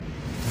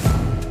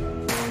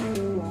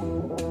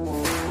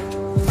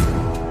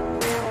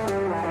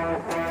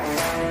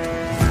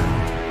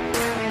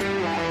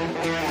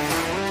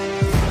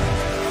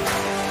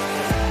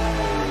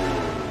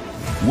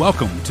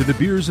Welcome to the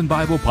Beers and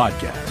Bible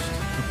Podcast,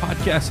 a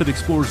podcast that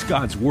explores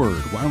God's Word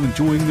while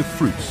enjoying the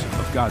fruits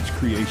of God's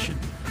creation.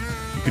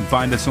 You can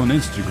find us on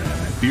Instagram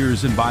at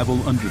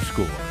beersandbible_, on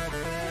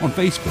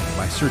Facebook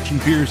by searching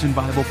Beers and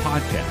Bible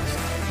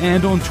Podcast,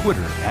 and on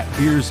Twitter at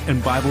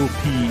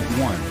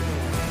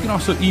beersandbiblepone. You can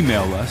also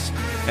email us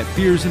at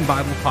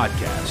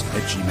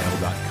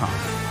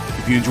beersandbiblepodcast@gmail.com.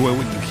 If you enjoy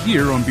what you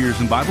hear on Beers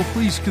and Bible,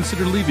 please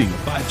consider leaving a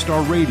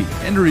 5-star rating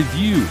and a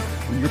review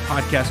on your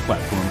podcast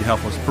platform to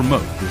help us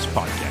promote this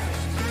podcast.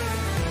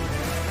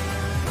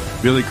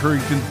 Billy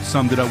Currington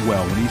summed it up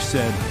well when he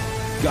said,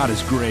 God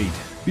is great,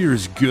 beer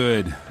is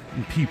good,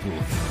 and people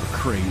are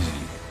crazy.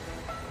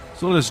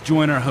 So let us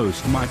join our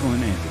hosts, Michael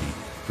and Anthony,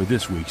 for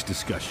this week's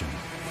discussion.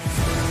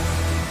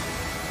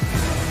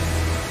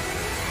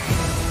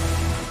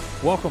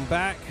 Welcome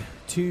back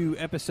to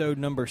episode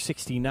number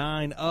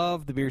 69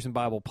 of the Beers and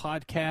Bible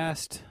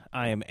Podcast.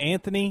 I am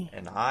Anthony.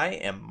 And I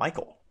am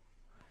Michael.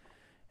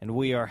 And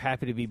we are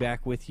happy to be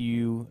back with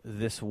you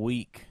this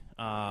week.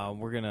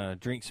 We're going to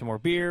drink some more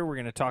beer. We're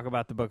going to talk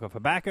about the book of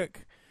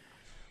Habakkuk.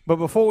 But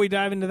before we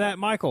dive into that,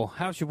 Michael,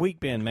 how's your week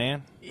been,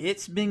 man?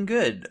 It's been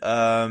good.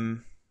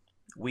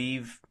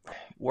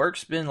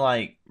 Work's been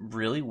like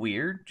really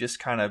weird, just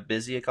kind of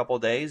busy a couple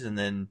of days, and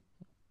then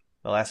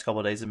the last couple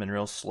of days have been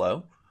real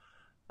slow.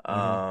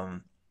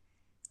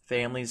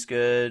 Family's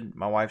good.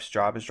 My wife's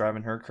job is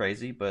driving her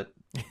crazy, but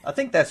I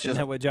think that's just Isn't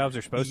that what jobs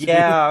are supposed to do?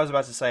 Yeah, I was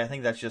about to say, I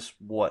think that's just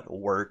what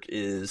work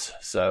is.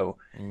 So,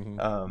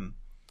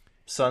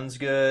 son's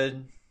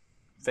good,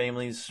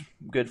 family's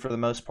good for the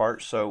most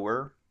part. So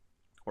we're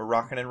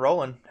rocking and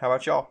rolling. How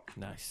about y'all?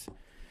 Nice.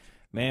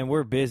 Man,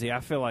 we're busy. I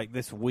feel like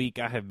this week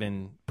I have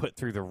been put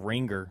through the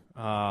ringer.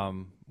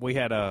 We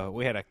had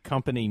a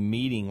company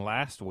meeting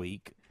last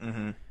week.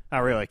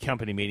 Not really a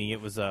company meeting.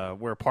 It was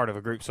we're a part of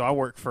a group. So I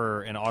work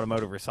for an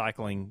automotive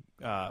recycling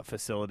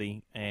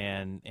facility,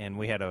 and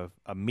we had a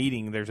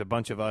meeting. There's a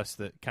bunch of us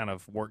that kind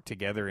of work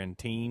together in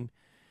team,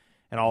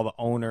 and all the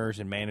owners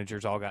and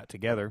managers all got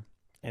together.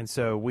 And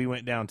so we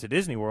went down to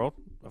Disney World,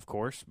 of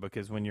course,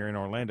 because when you're in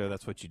Orlando,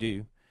 that's what you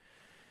do.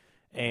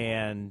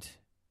 And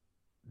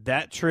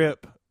that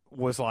trip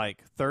was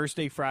like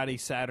Thursday, Friday,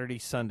 Saturday,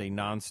 Sunday,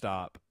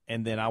 nonstop.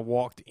 And then I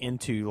walked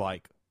into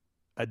like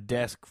a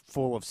desk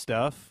full of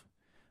stuff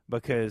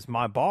because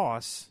my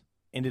boss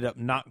ended up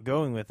not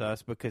going with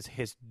us because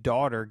his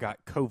daughter got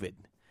COVID.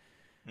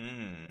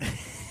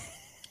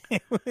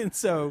 And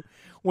so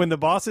when the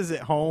boss is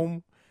at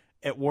home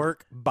at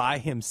work by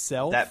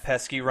himself, That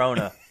pesky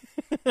Rona.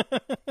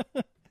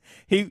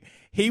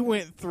 he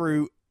went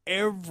through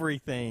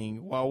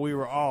everything while we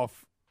were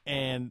off,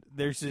 and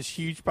there's this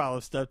huge pile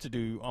of stuff to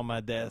do on my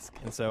desk.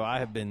 And so I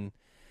have been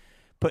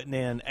putting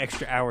in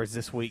extra hours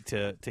this week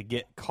to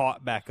get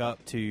caught back up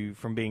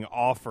from being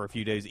off for a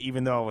few days,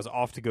 even though I was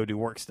off to go do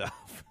work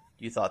stuff.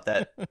 You thought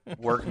that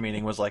work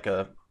meeting was like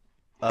a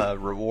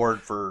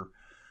reward for,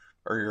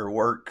 or your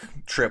work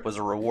trip was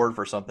a reward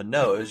for something.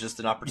 No, it was just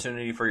an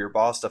opportunity for your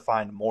boss to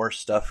find more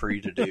stuff for you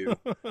to do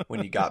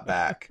when you got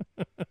back.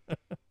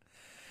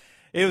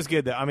 It was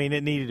good though. I mean,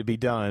 it needed to be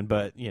done,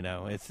 but you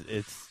know, it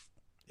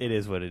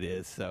is what it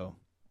is. So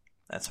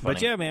that's funny.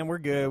 But yeah, man, we're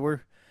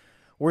good.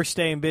 We're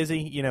staying busy.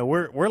 You know,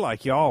 we're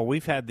like y'all.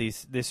 We've had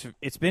this.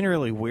 It's been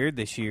really weird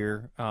this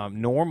year.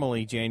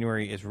 Normally,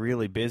 January is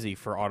really busy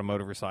for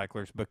automotive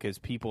recyclers because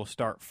people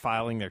start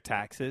filing their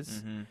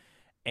taxes,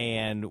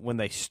 and when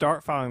they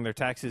start filing their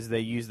taxes,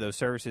 they use those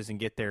services and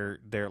get their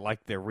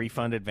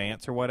refund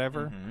advance or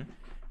whatever.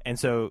 And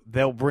so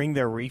they'll bring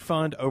their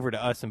refund over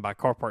to us and buy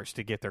car parts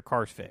to get their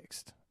cars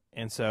fixed.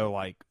 And so,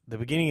 like, the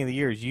beginning of the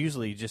year is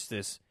usually just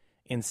this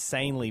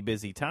insanely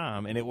busy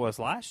time, and it was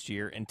last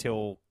year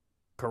until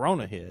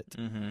Corona hit.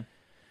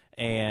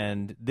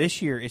 And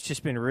this year, it's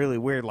just been really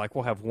weird. Like,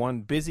 we'll have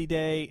one busy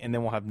day, and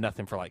then we'll have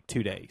nothing for, like,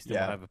 2 days. Then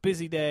we'll have a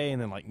busy day,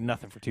 and then, like,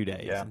 nothing for 2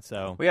 days. Yeah. And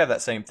so we have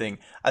that same thing.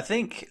 I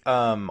think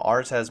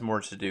ours has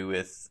more to do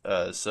with,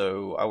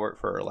 so I work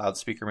for a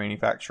loudspeaker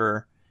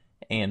manufacturer,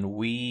 and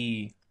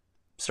we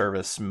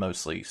service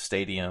mostly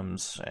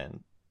stadiums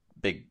and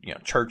big,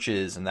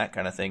 churches and that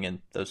kind of thing, and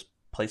those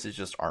places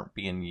just aren't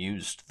being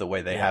used the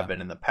way they have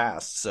been in the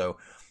past. So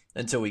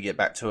until we get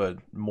back to a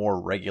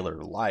more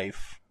regular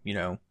life,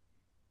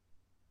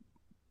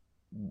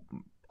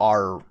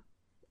 our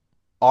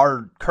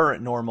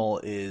current normal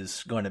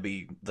is going to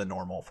be the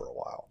normal for a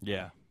while.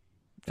 Yeah,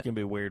 it's gonna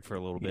be weird for a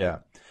little bit. Yeah,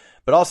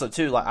 but also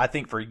too, like, I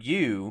think for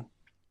you,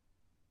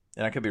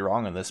 and I could be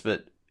wrong on this,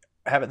 but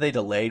haven't they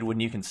delayed when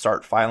you can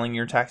start filing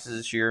your taxes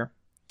this year?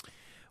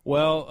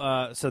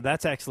 Well, so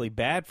that's actually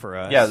bad for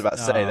us. Yeah, I was about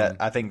to say that.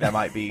 I think that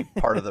might be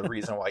part of the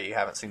reason why you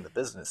haven't seen the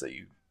business that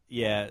you.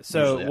 Yeah.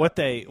 So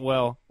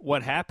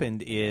what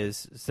happened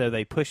is, so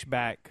they push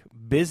back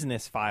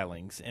business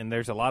filings, and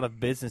there's a lot of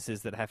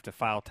businesses that have to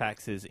file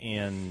taxes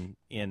in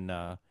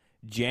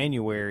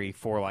January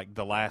for like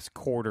the last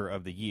quarter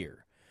of the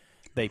year.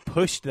 They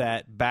pushed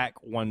that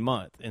back 1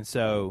 month, and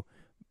so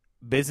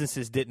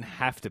businesses didn't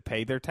have to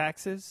pay their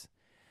taxes,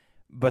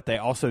 but they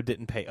also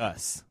didn't pay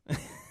us.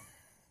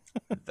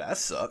 That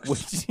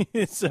sucks.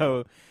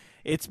 So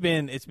It's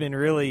been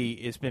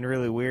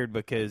really weird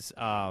because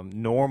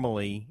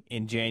normally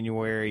in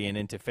January and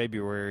into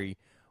February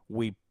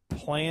we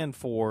plan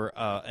for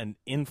an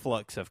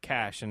influx of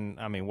cash, and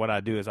I mean what I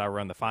do is I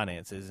run the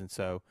finances, and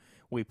so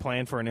we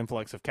plan for an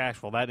influx of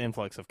cash. Well, that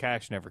influx of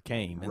cash never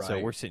came, and so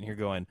we're sitting here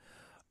going,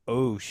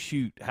 "Oh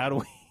shoot, how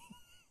do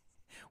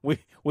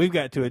we've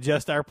got to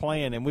adjust our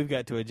plan, and we've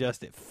got to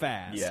adjust it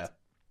fast." Yeah.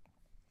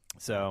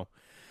 So.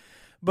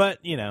 But,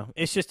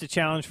 it's just a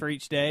challenge for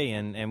each day,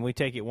 and we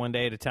take it one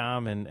day at a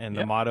time. And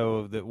the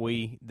motto that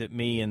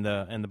me and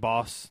the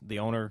boss, the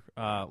owner,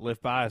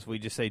 live by is we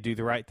just say do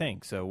the right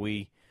thing. So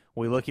we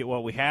look at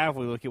what we have,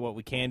 we look at what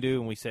we can do,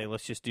 and we say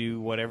let's just do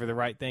whatever the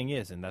right thing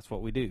is, and that's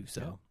what we do.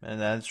 So,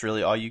 and that's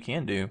really all you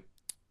can do.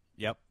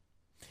 Yep,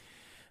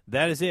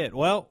 that is it.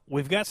 Well,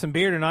 we've got some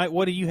beer tonight.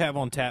 What do you have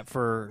on tap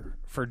for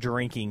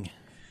drinking?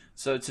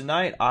 So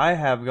tonight I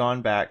have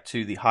gone back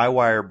to the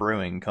Highwire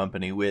Brewing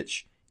Company,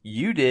 which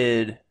you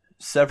did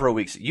several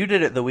weeks. You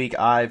did it the week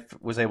I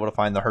was able to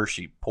find the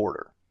Hershey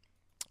Porter.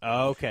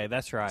 Okay,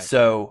 that's right.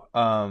 So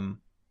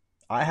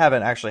I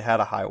haven't actually had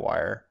a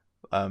Highwire.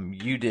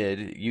 You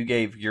did. You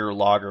gave your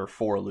lager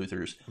 4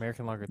 Luthers.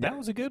 American lager. That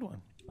was a good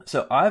one.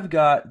 So I've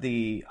got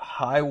the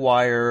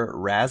Highwire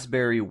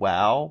Raspberry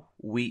Wow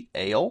Wheat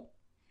Ale.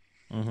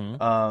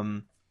 Mm-hmm.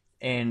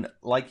 And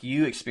like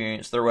you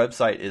experienced, their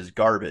website is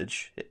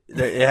garbage.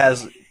 It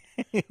has,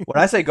 when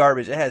I say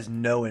garbage, it has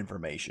no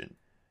information.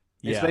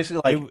 It's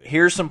basically like,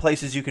 here's some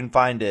places you can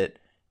find it.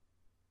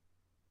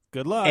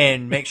 Good luck.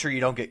 And make sure you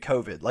don't get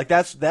COVID. Like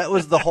that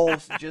was the whole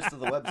gist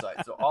of the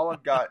website. So all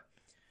I've got,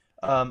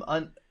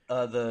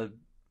 the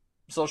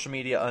social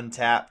media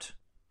Untapped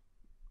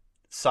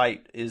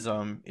site is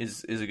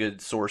a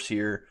good source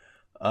here.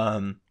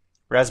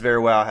 Raspberry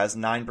Wow has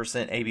 9%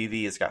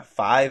 ABV. It's got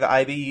 5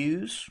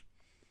 IBUs.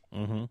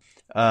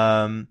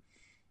 Mm-hmm.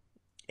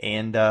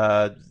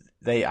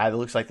 It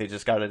looks like they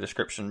just got a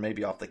description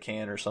maybe off the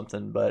can or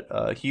something,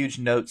 but huge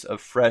notes of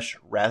fresh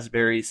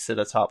raspberries sit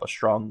atop a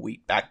strong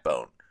wheat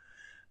backbone.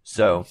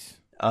 So, nice.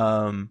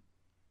 I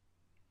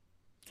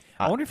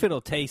wonder if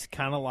it'll taste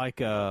kind of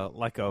like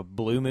a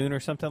Blue Moon or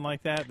something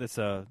like that. That's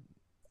I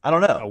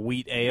don't know, a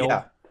wheat ale.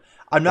 Yeah.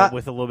 I'm not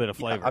with a little bit of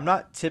flavor. I'm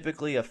not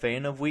typically a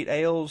fan of wheat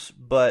ales,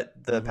 but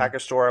the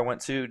package store I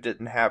went to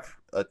didn't have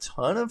a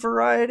ton of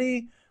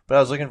variety, but I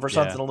was looking for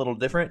something a little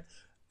different.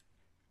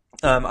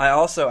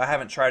 I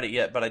haven't tried it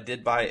yet, but I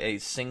did buy a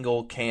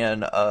single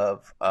can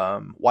of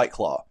White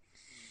Claw.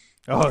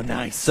 Oh,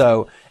 nice!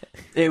 So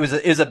it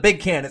was a big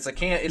can. It's a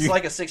can. It's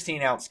like a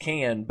 16-ounce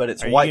can, but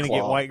it's White Claw. Are you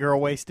gonna get white girl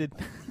wasted?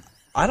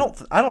 I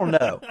don't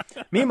know.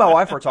 Me and my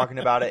wife were talking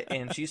about it,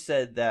 and she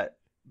said that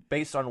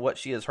based on what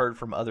she has heard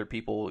from other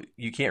people,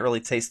 you can't really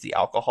taste the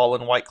alcohol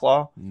in White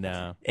Claw.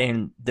 No.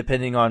 And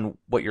depending on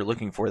what you're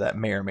looking for, that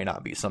may or may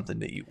not be something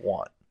that you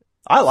want.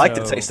 I like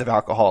the taste of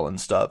alcohol and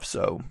stuff,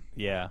 so.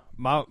 Yeah.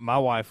 My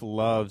wife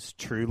loves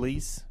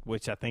Trulies,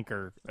 which I think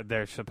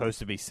they're supposed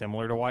to be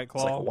similar to White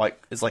Claw.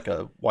 It's like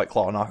a White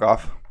Claw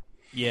knockoff.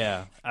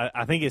 Yeah.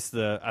 I think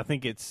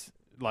it's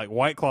like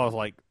White Claw is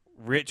like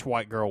rich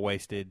white girl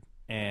wasted,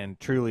 and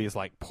Truly is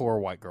like poor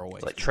white girl wasted.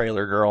 It's like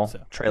trailer girl. So,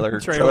 trailer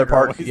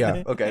park. Wasted.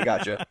 Yeah. Okay,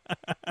 gotcha.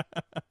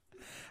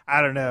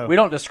 I don't know. We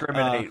don't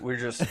discriminate. We're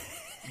just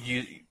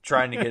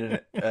trying to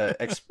get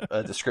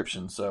a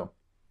description, so.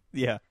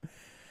 Yeah.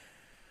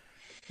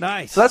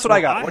 Nice. So that's what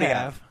I got. What do you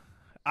have?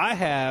 I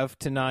have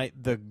tonight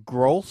the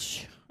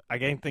Grolsch. I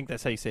think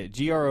that's how you say it.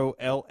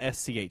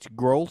 Grolsch.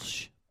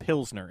 Grolsch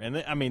Pilsner.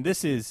 And I mean,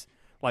 this is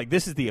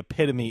the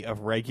epitome of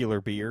regular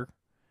beer,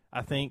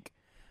 I think.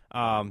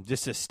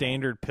 Just a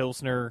standard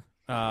Pilsner,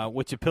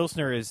 which a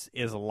Pilsner is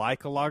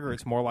like a lager.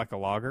 It's more like a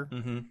lager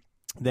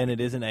than it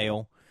is an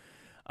ale.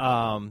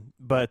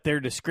 But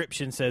their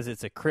description says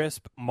it's a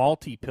crisp,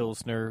 malty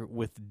Pilsner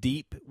with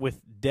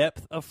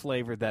depth of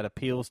flavor that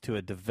appeals to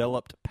a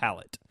developed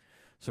palate.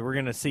 So we're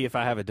going to see if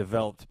I have a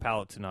developed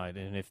palate tonight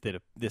and if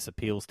this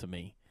appeals to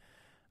me.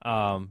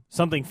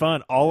 Something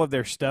fun, all of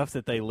their stuff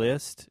that they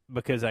list,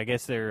 because I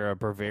guess they're a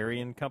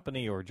Bavarian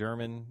company or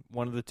German,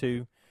 one of the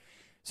two.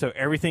 So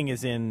everything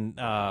is in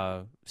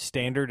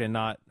standard and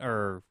not,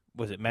 or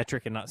was it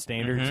metric and not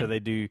standard? So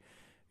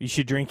you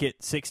should drink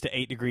it 6 to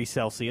 8 degrees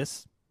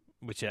Celsius,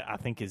 which I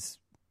think is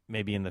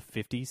maybe in the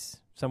 50s,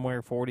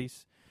 somewhere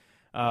 40s.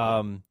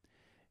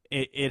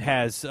 It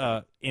has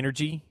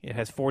energy. It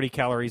has 40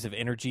 calories of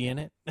energy in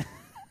it.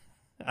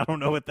 I don't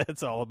know what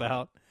that's all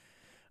about.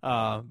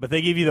 But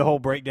they give you the whole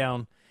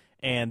breakdown.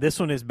 And this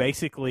one is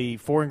basically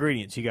 4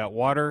 ingredients. You got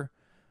water,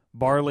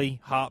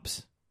 barley,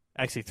 hops.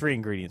 Actually, 3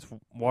 ingredients.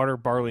 Water,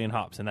 barley, and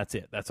hops. And that's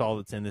it. That's all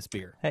that's in this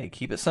beer. Hey,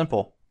 keep it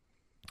simple.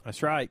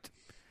 That's right.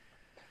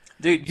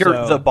 Dude,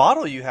 the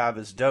bottle you have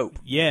is dope.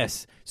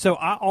 Yes. So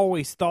I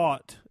always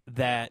thought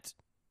that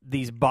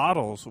these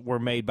bottles were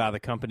made by the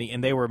company,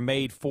 and they were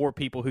made for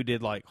people who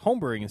did like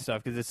homebrewing and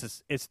stuff,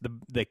 because it's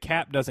the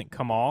cap doesn't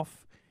come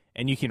off,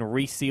 and you can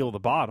reseal the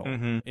bottle.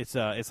 It's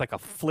like a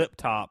flip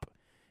top,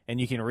 and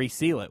you can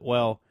reseal it.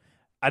 Well,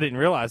 I didn't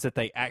realize that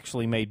they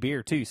actually made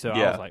beer too, so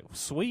I was like,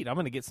 sweet, I'm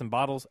going to get some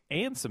bottles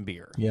and some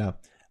beer. Yeah.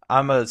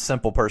 I'm a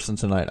simple person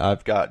tonight.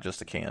 I've got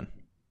just a can.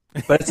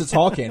 But it's a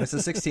tall can. It's a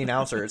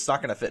 16-ouncer. It's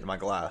not going to fit in my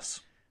glass.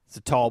 It's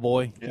a tall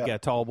boy. Yeah. You got a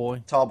tall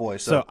boy. Tall boy.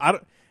 So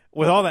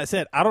with all that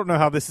said, I don't know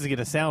how this is going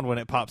to sound when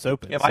it pops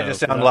open. It might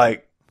just sound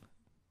like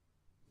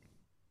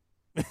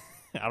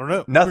I don't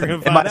know. nothing. We're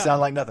It gonna might find out.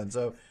 sound like nothing.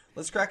 So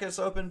let's crack this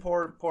open,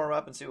 pour them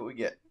up, and see what we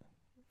get.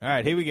 All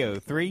right, here we go.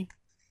 3,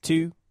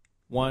 2,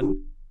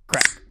 1,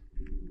 crack.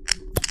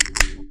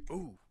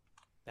 Ooh,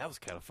 that was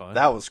kind of fun.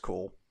 That was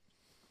cool.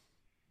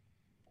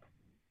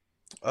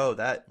 Oh,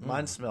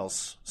 mine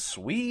smells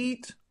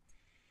sweet.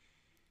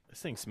 This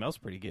thing smells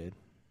pretty good.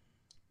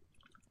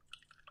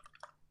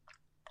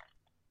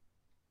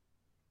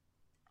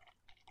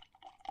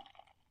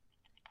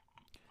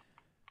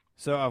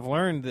 So I've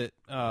learned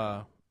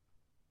that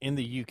in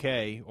the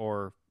UK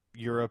or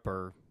Europe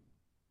or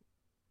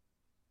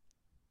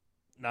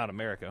not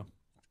America,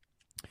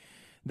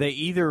 they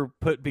either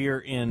put beer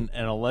in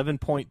an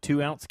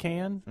 11.2 ounce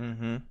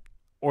can,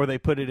 or they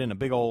put it in a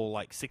big old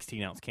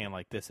 16 ounce can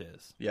like this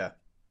is. Yeah.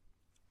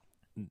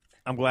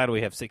 I'm glad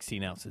we have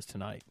 16 ounces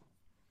tonight.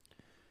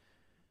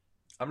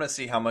 I'm going to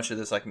see how much of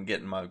this I can get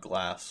in my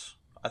glass.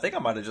 I think I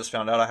might have just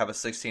found out I have a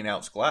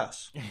 16-ounce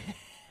glass.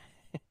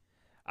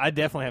 I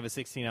definitely have a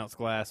 16 ounce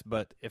glass,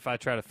 but if I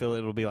try to fill it,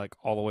 it'll be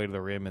all the way to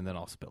the rim, and then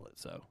I'll spill it.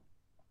 So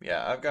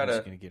yeah, I've got I'm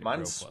just gonna get it real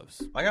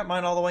close. I got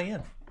mine all the way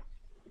in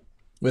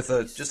with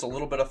just a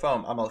little bit of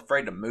foam. I'm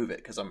afraid to move it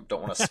because I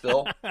don't want to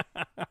spill.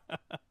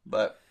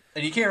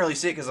 And you can't really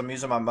see it because I'm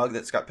using my mug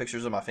that's got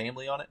pictures of my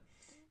family on it.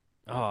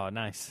 Oh,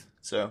 nice.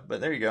 So, but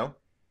there you go.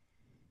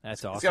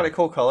 That's awesome. It's got a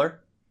cool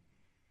color.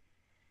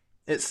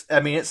 It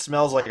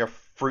smells like a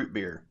fruit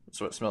beer. That's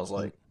what it smells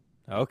like.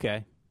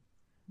 Okay.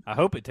 I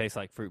hope it tastes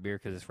like fruit beer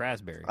because it's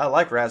raspberry. I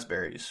like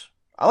raspberries.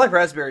 I like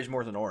raspberries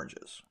more than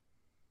oranges.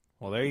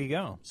 Well, there you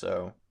go.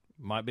 So,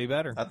 might be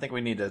better. I think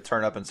we need to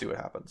turn up and see what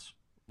happens.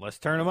 Let's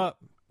turn them up.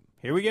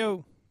 Here we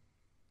go.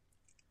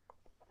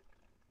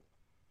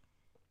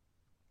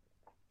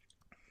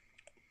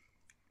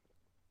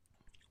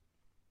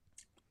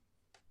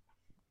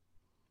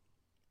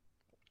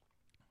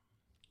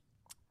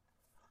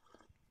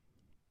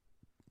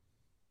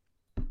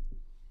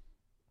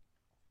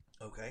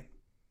 Okay.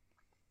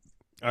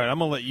 All right, I'm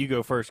gonna let you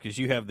go first because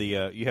you have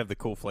the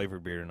cool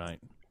flavored beer tonight.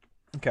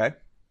 Okay.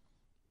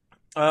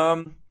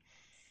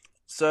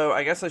 So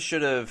I guess I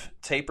should have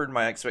tapered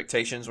my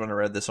expectations when I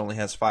read this only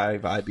has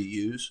 5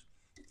 IBUs.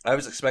 I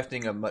was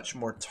expecting a much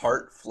more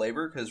tart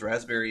flavor because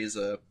raspberry is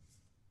a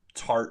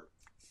tart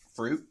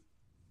fruit.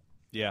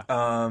 Yeah.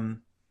 I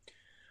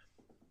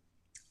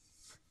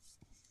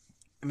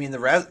mean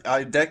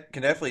I can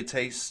definitely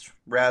taste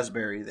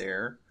raspberry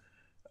there.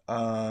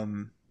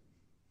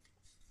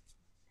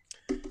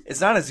 It's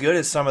not as good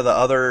as some of the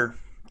other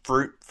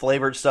fruit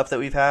flavored stuff that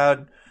we've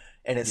had,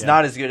 and it's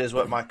not as good as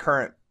what my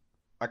current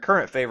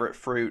favorite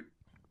fruit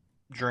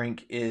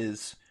drink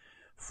is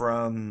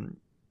from.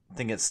 I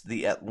think it's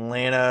the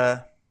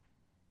Atlanta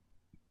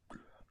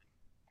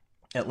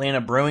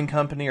Brewing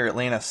Company or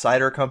Atlanta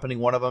Cider Company.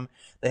 One of them.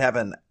 They have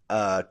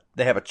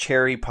a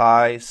cherry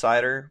pie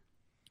cider.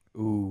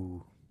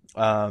 Ooh.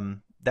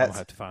 I'll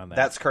have to find that.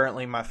 That's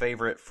currently my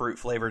favorite fruit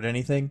flavored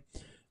anything.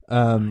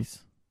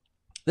 Nice.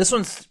 This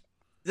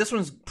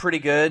one's pretty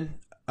good.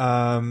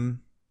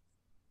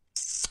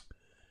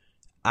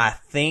 I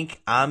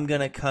think I'm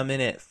gonna come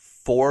in at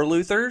 4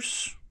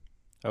 Luthers.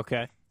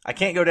 Okay. I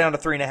can't go down to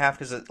 3.5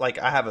 because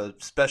I have a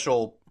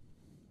special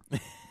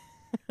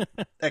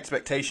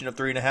expectation of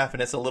 3.5,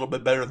 and it's a little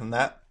bit better than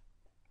that.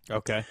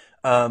 Okay.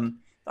 I'll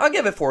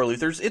give it 4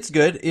 Luthers. It's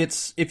good.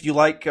 It's if you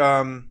like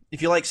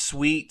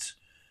sweet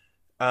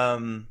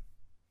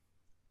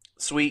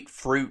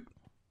fruit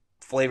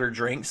flavored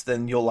drinks,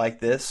 then you'll like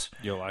this.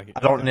 You'll like it. I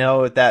don't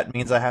know if that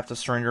means I have to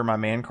surrender my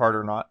man card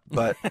or not,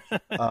 but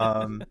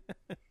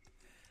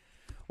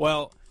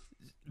well,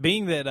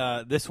 being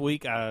that this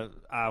week I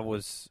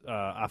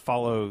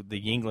follow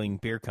the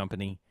Yuengling Beer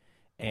Company,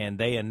 and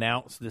they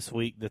announced this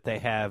week that they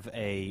have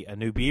a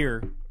new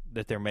beer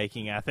that they're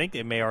making. I think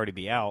it may already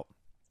be out,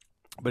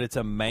 but it's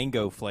a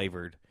mango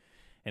flavored,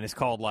 and it's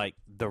called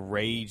the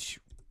Rage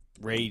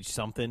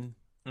something.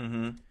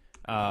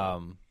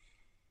 Mm-hmm.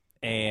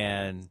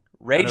 And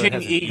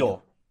Raging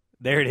Eagle.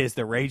 There it is,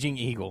 the Raging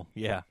Eagle.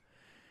 Yeah.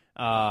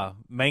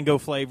 Mango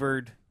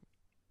flavored.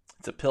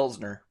 It's a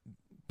Pilsner.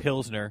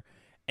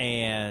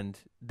 And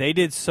they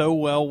did so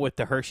well with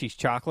the Hershey's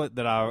chocolate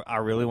that I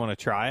really want to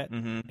try it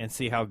and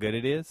see how good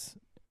it is.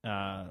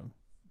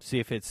 See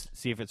if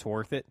it's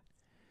worth it.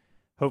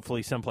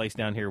 Hopefully, someplace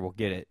down here will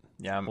get it.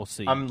 Yeah, we'll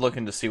see. I'm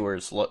looking to see where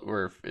it's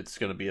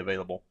going to be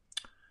available.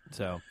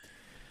 So,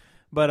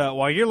 but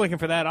while you're looking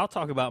for that, I'll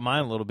talk about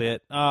mine a little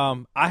bit.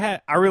 I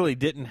really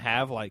didn't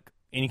have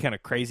any kind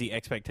of crazy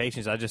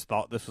expectations. I just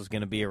thought this was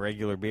going to be a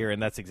regular beer,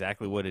 and that's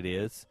exactly what it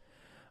is.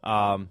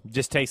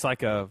 Just tastes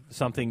like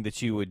something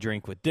that you would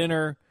drink with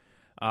dinner.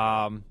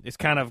 It's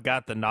kind of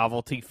got the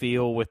novelty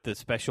feel with the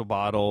special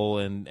bottle,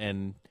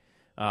 and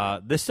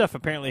this stuff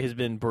apparently has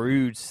been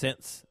brewed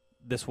since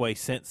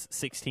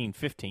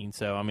 1615.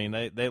 So I mean,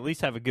 they at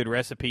least have a good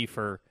recipe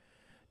for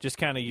just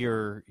kind of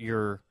your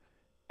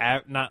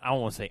not, I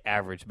don't want to say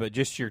average, but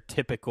just your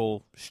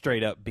typical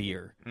straight up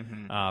beer,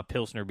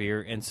 Pilsner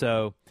beer. And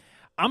so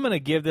I'm going to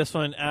give this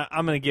one,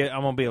 I'm going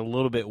to be a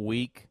little bit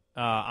weak.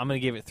 I'm going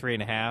to give it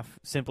 3.5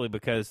 simply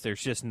because there's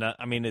just not,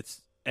 I mean,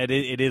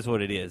 it is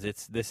what it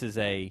is. This is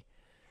a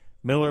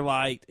Miller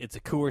Lite. It's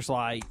a Coors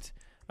Light,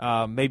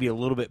 maybe a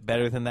little bit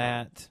better than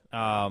that.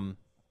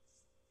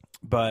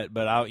 But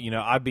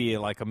I'd be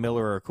at like a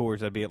Miller or a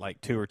Coors. I'd be at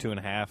like 2 or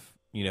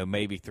 2.5,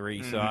 maybe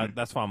 3. So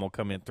that's why I'm gonna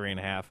come in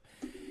 3.5.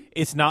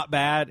 It's not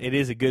bad. It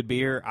is a good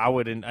beer. I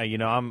wouldn't,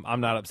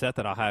 I'm not upset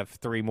that I'll have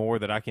 3 more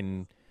that I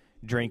can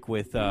drink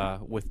with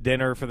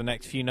dinner for the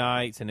next few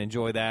nights and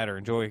enjoy that, or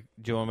enjoy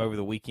them over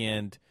the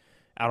weekend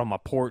out on my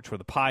porch with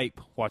a pipe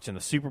watching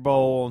the Super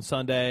Bowl on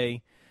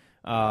Sunday.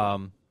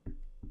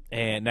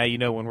 And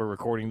now when we're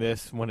recording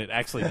this, when it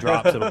actually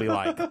drops, it'll be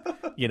like,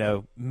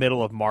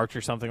 middle of March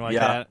or something like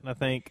that, I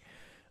think.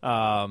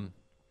 But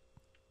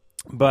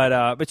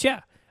yeah,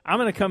 I'm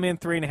going to come in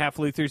 3.5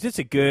 Luthers.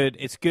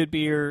 It's good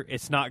beer.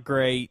 It's not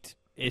great.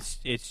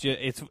 It's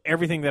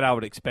everything that I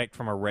would expect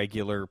from a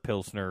regular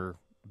Pilsner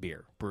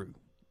beer brew.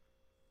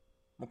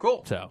 Well,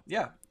 cool. So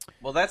yeah,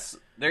 well,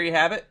 there you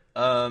have it.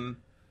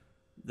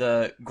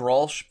 The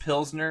Grolsch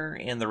Pilsner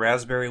and the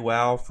Raspberry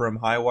Wow from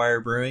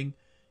Highwire Brewing.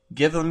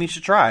 Give them each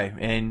a try,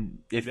 and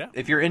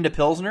if you're into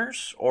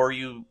Pilsners, or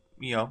you're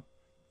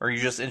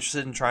just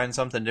interested in trying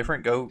something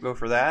different, go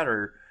for that.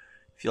 Or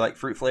if you like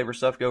fruit flavor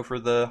stuff, go for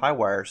the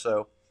Highwire.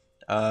 So,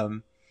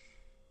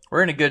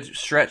 we're in a good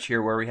stretch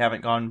here where we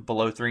haven't gone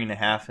below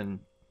 3.5 in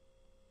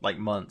like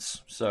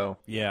months. So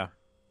yeah,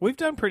 we've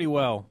done pretty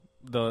well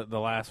the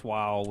last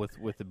while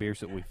with the beers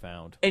that we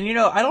found. And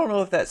I don't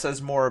know if that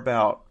says more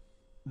about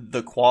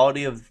the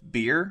quality of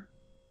beer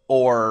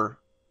or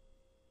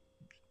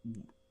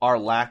our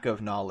lack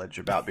of knowledge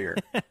about beer.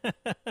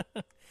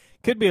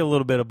 Could be a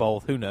little bit of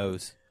both. Who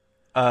knows?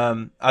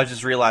 I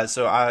just realized,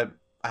 so I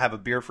have a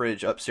beer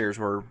fridge upstairs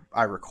where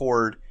I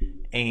record,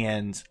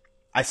 and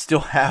I still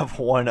have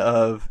one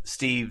of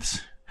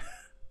Steve's.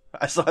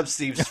 I still have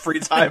Steve's Free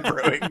Time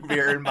Brewing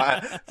beer in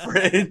my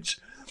fridge.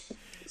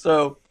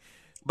 So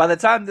by the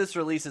time this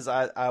releases,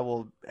 I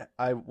will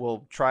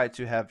try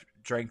to have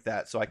drank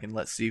that so I can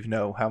let Steve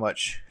know how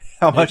much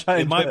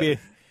it might be.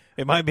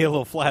 It might be a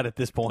little flat at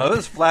this point. It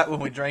was flat when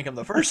we drank them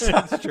the first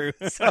time. That's true.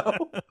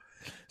 So,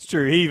 it's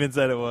true. He even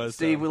said it was.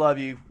 Steve, we love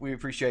you. We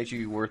appreciate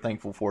you. We're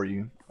thankful for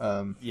you.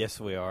 Yes,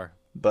 we are.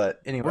 But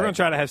anyway, we're going to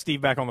try to have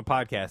Steve back on the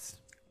podcast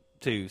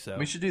too. So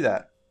we should do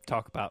that.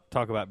 Talk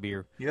about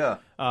beer. Yeah.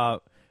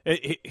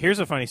 Here's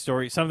a funny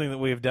story. Something that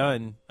we have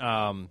done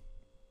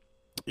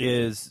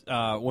is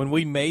when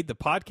we made the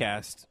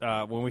podcast,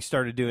 when we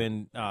started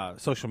doing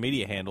social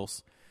media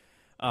handles,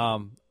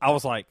 I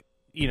was like,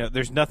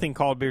 there's nothing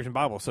called Beers and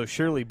Bible, so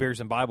surely Beers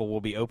and Bible will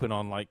be open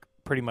on like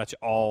pretty much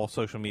all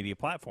social media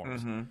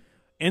platforms. Mm-hmm.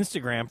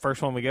 Instagram, first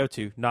one we go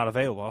to, not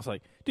available. I was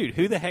like, dude,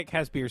 who the heck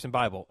has Beers and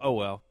Bible? Oh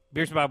well,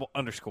 Beers and Bible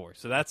 _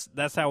 So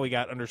that's how we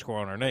got _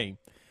 on our name.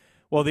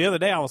 Well, the other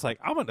day I was like,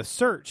 I'm going to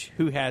search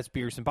who has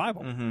Beers and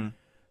Bible. Mm-hmm.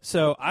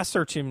 So I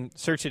search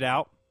it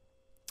out.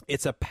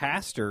 It's a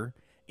pastor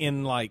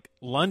in like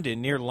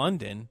London, near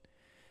London.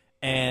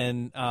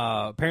 And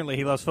apparently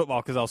he loves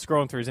football because I was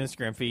scrolling through his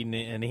Instagram feed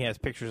and he has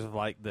pictures of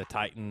like the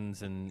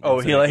Titans and. Oh,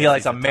 he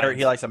likes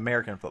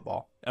American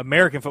football.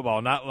 American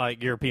football, not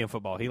like European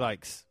football. He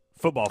likes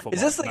football.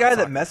 Is this the guy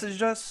that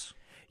messaged us?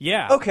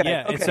 Yeah. Okay.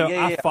 Yeah. Okay. And so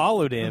I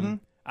followed him. Mm-hmm.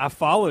 I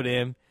followed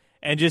him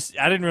and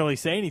I didn't really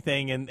say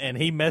anything. And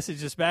he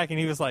messaged us back and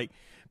he was like,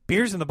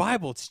 "Beers in the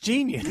Bible, it's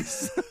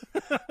genius."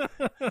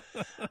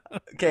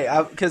 Okay,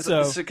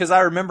 because I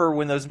remember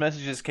when those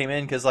messages came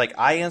in, because like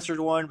I answered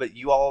one, but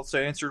you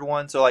also answered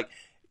one. So like,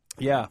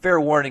 yeah.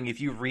 Fair warning: if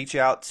you reach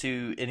out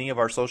to any of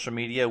our social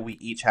media, we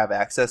each have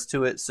access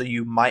to it, so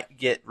you might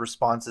get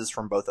responses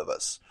from both of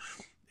us.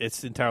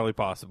 It's entirely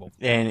possible.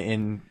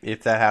 And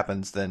if that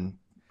happens, then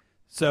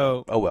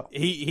so oh well.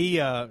 He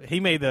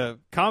made the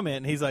comment,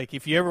 and he's like,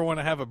 if you ever want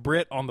to have a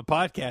Brit on the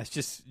podcast,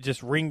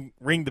 just ring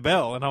the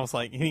bell. And I was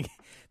like,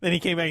 then he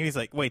came back and he's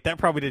like, wait, that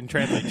probably didn't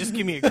translate. Just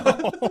give me a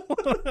call.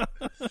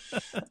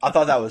 I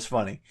thought that was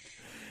funny.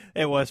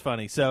 It was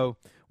funny. So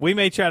we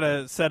may try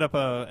to set up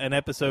an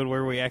episode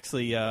where we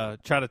actually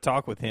try to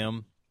talk with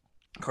him.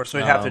 Of course,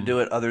 we'd have to do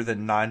it other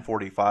than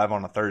 9:45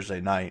 on a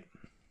Thursday night.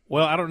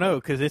 Well, I don't know,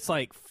 because it's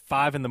like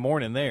 5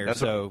 a.m. there.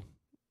 So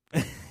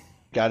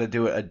got to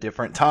do it a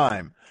different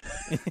time.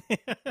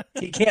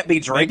 He can't be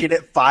drinking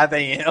at 5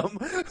 a.m.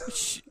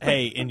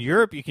 Hey, in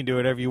Europe, you can do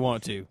whatever you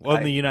want to. Well,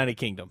 in the United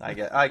Kingdom.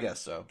 I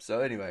guess so. So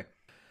anyway.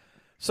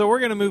 So we're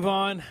going to move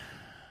on.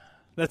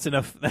 That's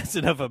enough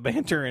of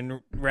banter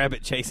and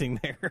rabbit chasing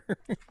there.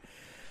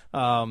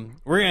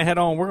 We're going to head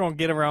on. We're going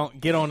to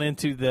get on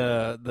into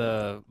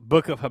the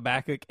book of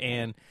Habakkuk.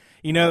 And,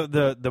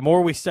 the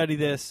more we study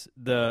this,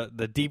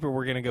 the deeper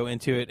we're going to go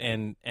into it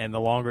and the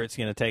longer it's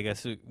going to take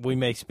us. We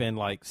may spend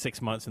like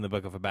 6 months in the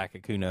book of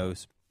Habakkuk. Who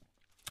knows?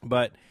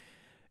 But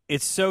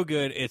it's so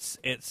good.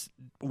 It's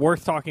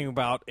worth talking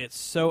about. It's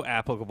so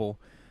applicable.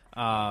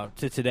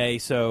 to today.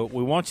 So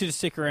we want you to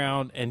stick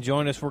around and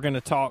join us. We're going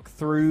to talk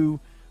through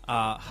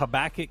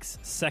Habakkuk's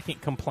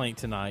second complaint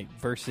tonight,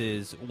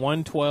 verses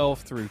 1:12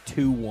 through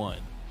 2:1.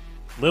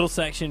 Little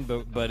section,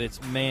 but it's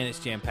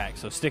jam-packed.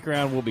 So stick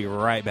around. We'll be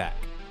right back.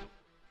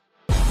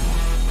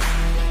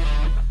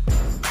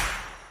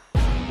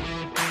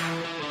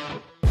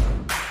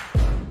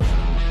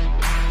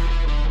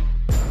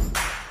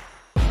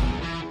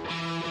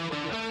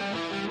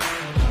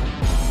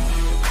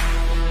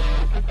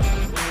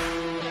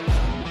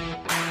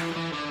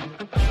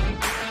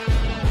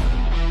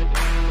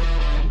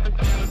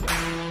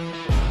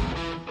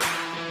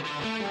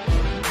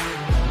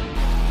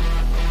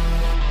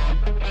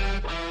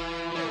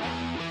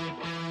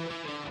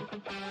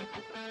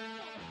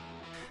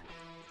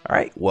 All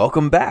right,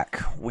 welcome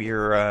back.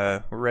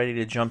 We're ready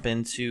to jump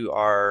into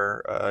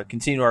our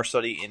continue our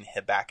study in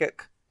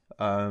Habakkuk.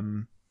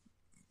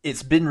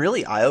 It's been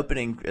really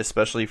eye-opening,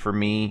 especially for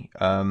me.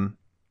 I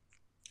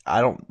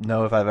don't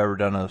know if I've ever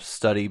done a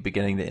study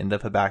beginning to end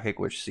of Habakkuk,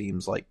 which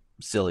seems like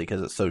silly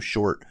because it's so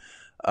short.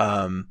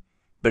 But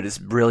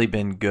it's really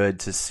been good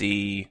to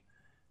see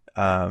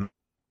the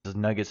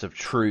nuggets of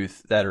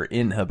truth that are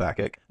in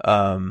Habakkuk,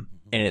 and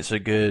it's a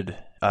good.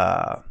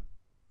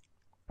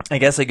 I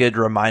guess a good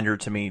reminder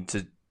to me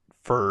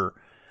for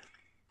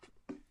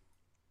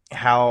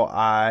how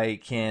I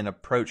can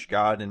approach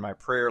God in my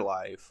prayer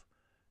life,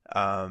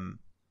 but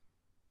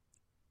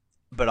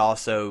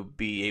also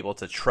be able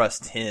to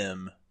trust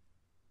Him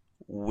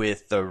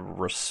with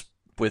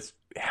with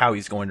how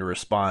He's going to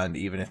respond,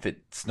 even if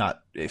it's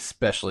not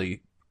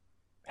especially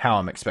how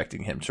I'm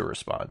expecting Him to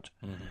respond.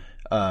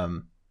 Mm-hmm.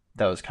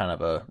 That was kind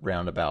of a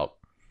roundabout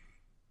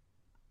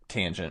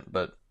tangent,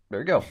 but there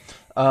you go.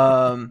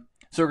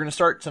 So we're going to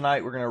start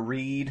tonight. We're going to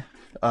read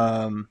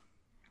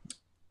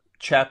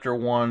chapter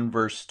 1,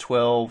 verse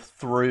 12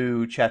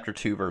 through chapter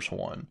 2, verse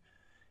 1.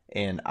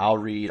 And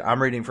I'm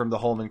reading from the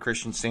Holman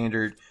Christian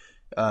Standard.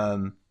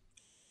 Feel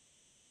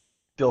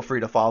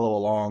free to follow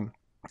along.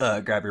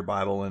 Grab your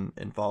Bible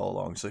and follow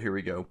along. So here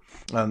we go.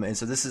 And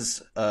so this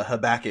is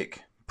Habakkuk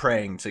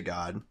praying to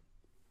God.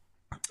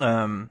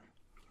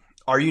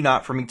 Are you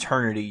not from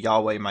eternity,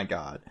 Yahweh my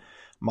God?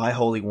 My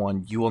Holy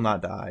One, you will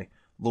not die.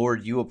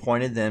 Lord, you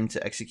appointed them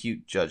to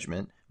execute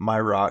judgment. My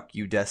rock,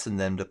 you destined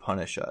them to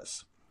punish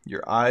us.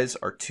 Your eyes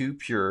are too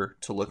pure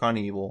to look on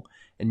evil,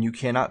 and you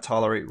cannot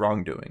tolerate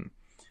wrongdoing.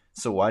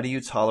 So why do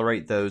you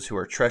tolerate those who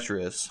are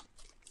treacherous?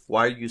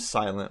 Why are you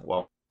silent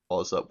while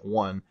follows up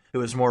one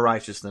who is more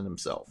righteous than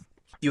himself?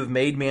 You have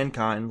made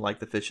mankind like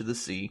the fish of the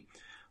sea,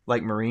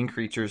 like marine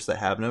creatures that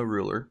have no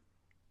ruler.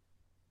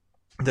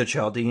 The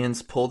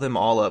Chaldeans pull them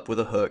all up with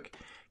a hook,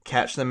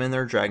 catch them in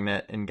their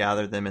dragnet, and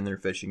gather them in their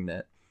fishing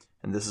net.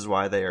 And this is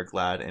why they are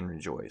glad and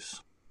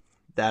rejoice.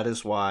 That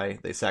is why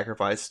they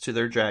sacrifice to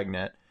their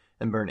dragnet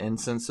and burn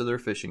incense to their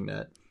fishing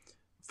net.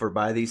 For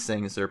by these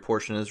things their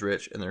portion is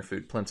rich and their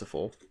food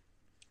plentiful.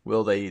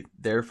 Will they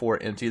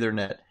therefore empty their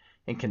net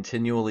and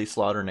continually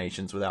slaughter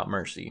nations without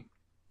mercy?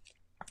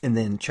 And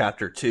then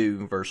chapter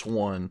 2, verse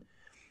 1,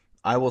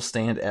 I will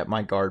stand at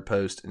my guard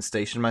post and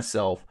station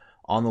myself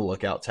on the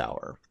lookout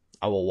tower.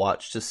 I will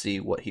watch to see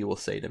what he will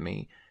say to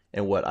me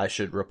and what I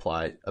should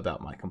reply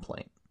about my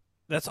complaint.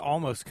 That's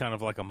almost kind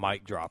of like a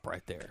mic drop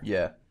right there.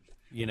 Yeah.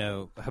 You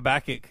know,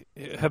 Habakkuk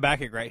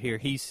right here,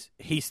 he's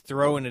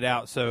throwing it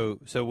out. So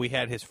we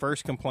had his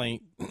first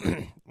complaint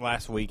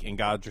last week and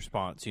God's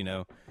response, you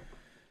know.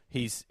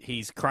 He's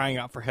crying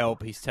out for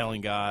help. He's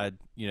telling God,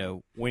 you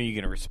know, when are you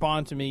going to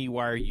respond to me?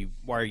 Why are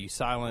you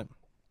silent?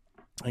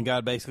 And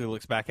God basically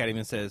looks back at him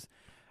and says,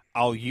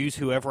 I'll use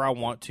whoever I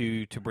want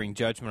to bring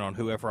judgment on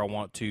whoever I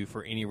want to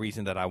for any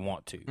reason that I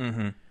want to.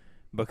 Mm-hmm.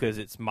 Because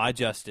it's my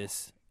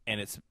justice and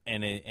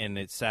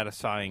it's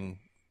satisfying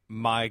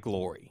my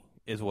glory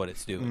is what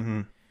it's doing.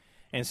 Mm-hmm.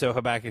 And so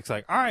Habakkuk's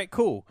like, all right,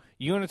 cool.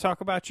 You want to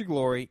talk about your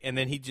glory? And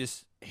then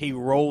he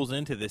rolls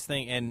into this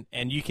thing,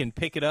 and you can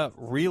pick it up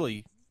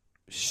really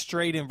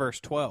straight in verse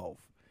 12.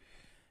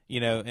 You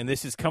know, and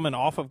this is coming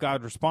off of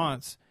God's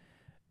response.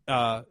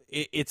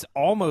 It's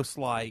almost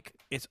like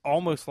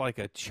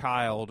a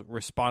child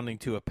responding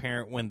to a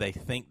parent when they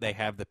think they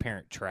have the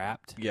parent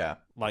trapped. Yeah.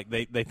 Like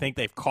they think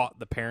they've caught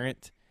the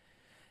parent.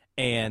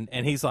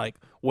 And he's like,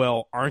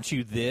 well, aren't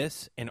you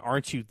this and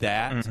aren't you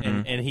that?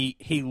 Mm-hmm. And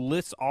he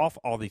lists off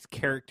all these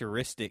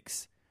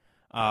characteristics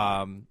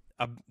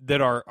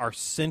that are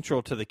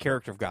central to the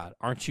character of God.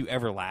 Aren't you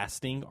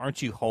everlasting?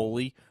 Aren't you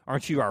holy?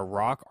 Aren't you our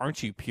rock?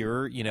 Aren't you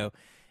pure? You know,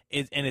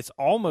 and it's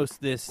almost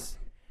this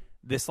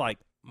like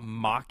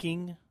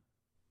mocking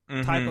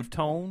type of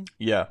tone.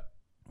 Yeah.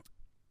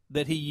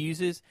 That he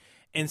uses.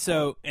 And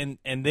so and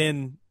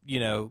then, you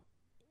know,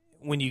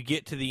 when you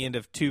get to the end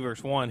of 2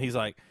 verse 1, he's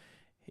like,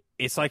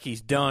 it's like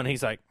he's done.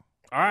 He's like,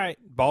 all right,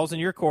 ball's in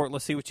your court.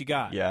 Let's see what you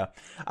got. Yeah.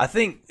 I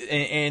think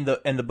in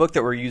the book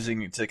that we're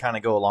using to kind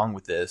of go along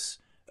with this,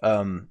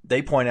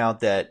 they point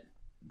out that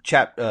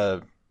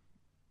chapter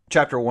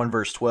 1,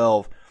 verse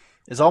 12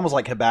 is almost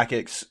like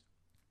Habakkuk's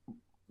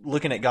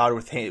looking at God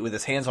with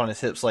his hands on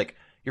his hips like,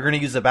 you're going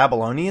to use the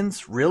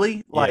Babylonians,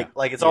 really? Like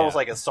it's almost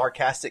like a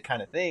sarcastic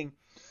kind of thing,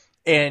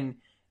 and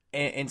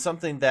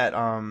something that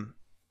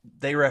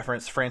they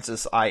reference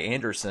Francis I.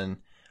 Anderson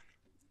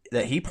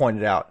that he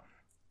pointed out,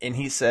 and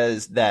he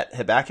says that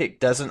Habakkuk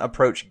doesn't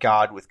approach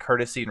God with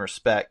courtesy and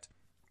respect.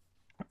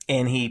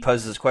 And he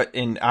poses this question,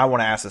 and I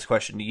want to ask this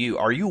question to you: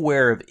 are you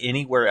aware of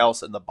anywhere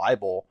else in the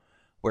Bible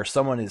where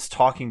someone is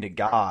talking to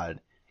God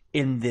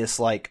in this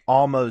like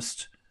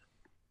almost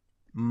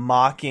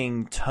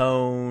mocking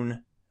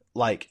tone,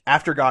 like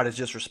after God has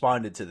just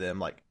responded to them?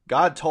 Like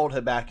God told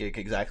Habakkuk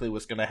exactly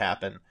what's going to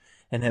happen,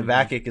 and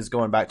Habakkuk is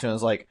going back to him and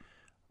is like,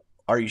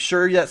 are you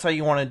sure that's how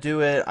you want to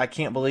do it? I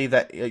can't believe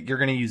that you're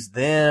going to use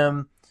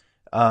them.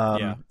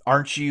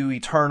 Aren't you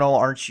eternal?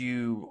 Aren't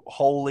you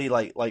holy?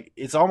 Like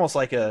it's almost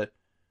like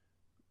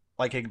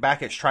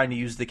Habakkuk's trying to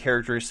use the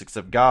characteristics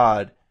of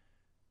God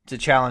to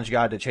challenge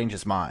God to change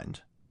his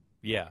mind.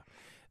 Yeah.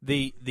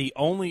 The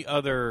only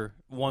other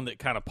one that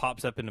kind of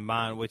pops up into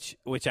mind,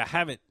 which I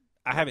haven't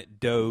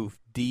dove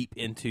deep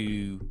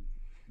into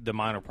the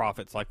minor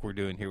prophets like we're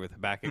doing here with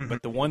Habakkuk,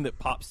 but the one that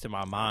pops to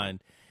my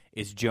mind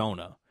is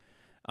Jonah.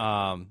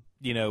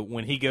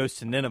 When he goes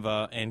to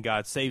Nineveh and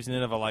God saves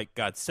Nineveh like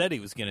God said he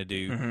was going to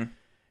do,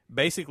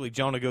 basically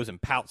Jonah goes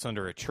and pouts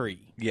under a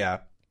tree. Yeah.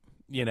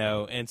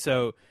 And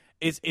so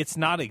it's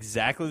not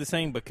exactly the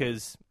same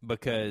because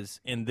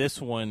in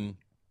this one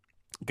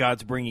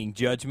God's bringing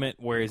judgment,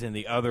 whereas in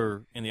the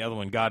other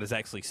one God is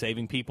actually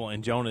saving people,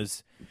 and Jonah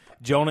is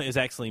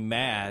actually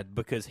mad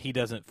because he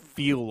doesn't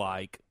feel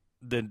like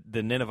the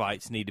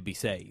Ninevites need to be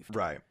saved.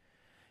 Right.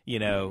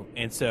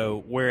 And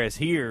so whereas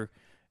here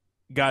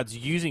God's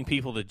using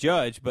people to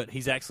judge, but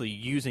he's actually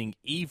using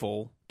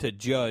evil to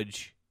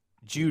judge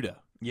Judah.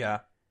 Yeah.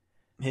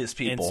 His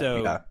people. And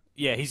so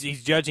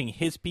he's judging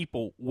his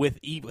people with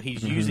evil.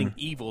 He's using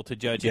evil to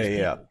judge his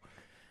people.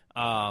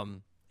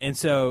 And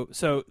so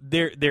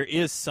there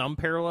is some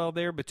parallel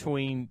there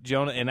between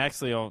Jonah, and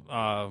actually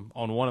on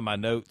one of my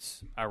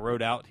notes I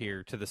wrote out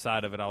here to the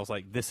side of it, I was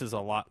like, this is a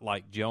lot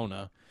like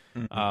Jonah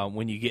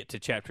when you get to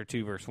chapter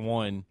 2 verse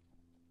 1,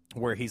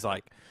 where he's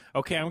like,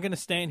 okay, I'm going to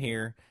stand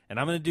here and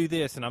I'm going to do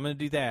this and I'm going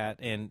to do that,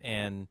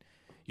 and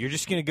you're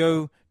just going to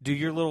go do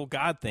your little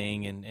God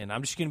thing, and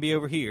I'm just going to be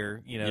over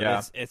here.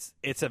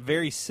 It's a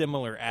very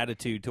similar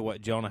attitude to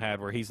what Jonah had,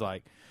 where he's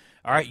like,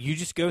 all right, you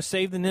just go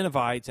save the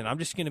Ninevites, and I'm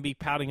just going to be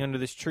pouting under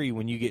this tree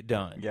when you get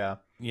done. Yeah.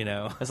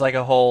 It's like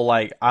a whole,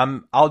 like,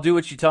 I'll do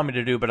what you tell me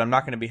to do, but I'm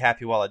not going to be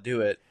happy while I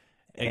do it.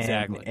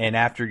 Exactly. And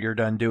after you're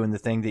done doing the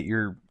thing that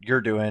you're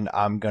doing,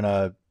 I'm going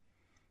to,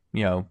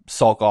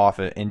 sulk off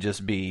it and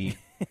just be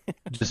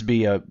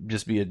a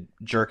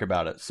jerk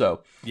about it.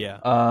 So,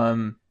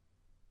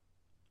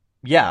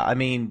 yeah, I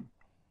mean,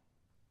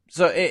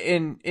 so,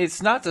 and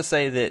it's not to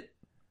say that,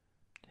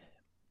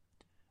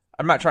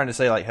 I'm not trying to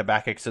say like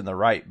Habakkuk's in the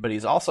right, but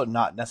he's also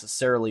not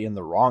necessarily in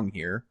the wrong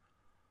here.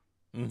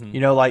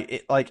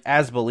 Like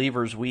as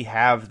believers, we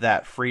have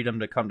that freedom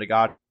to come to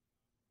God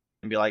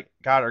and be like,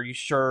 God, are you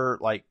sure?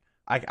 Like,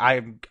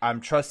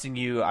 I'm trusting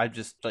you. I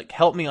just like,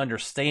 help me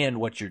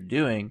understand what you're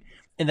doing.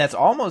 And that's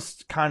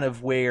almost kind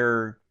of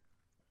where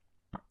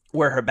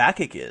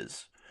Habakkuk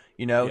is.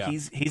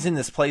 He's in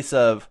this place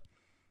of,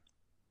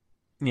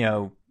 we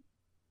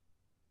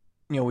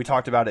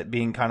talked about it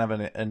being kind of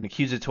an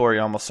accusatory,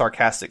 almost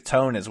sarcastic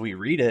tone as we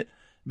read it.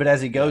 But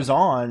as he goes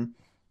on,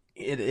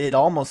 it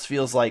almost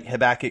feels like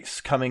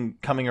Habakkuk's coming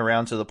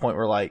around to the point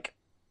where, like,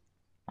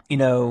 I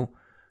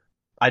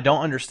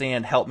don't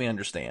understand. Help me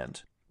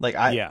understand.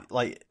 And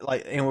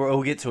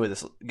we'll get to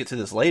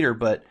this later.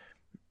 But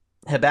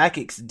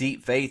Habakkuk's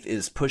deep faith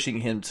is pushing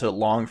him to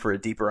long for a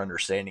deeper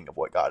understanding of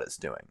what God is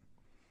doing.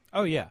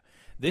 Oh yeah,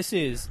 this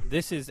is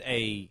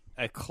a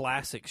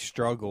classic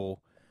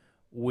struggle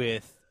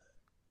with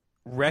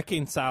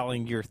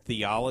reconciling your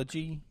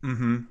theology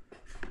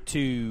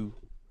to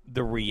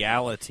the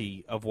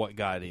reality of what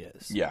God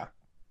is. Yeah.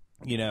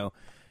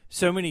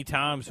 So many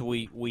times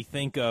we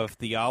think of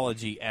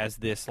theology as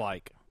this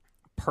like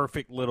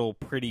perfect little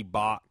pretty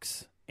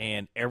box,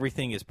 and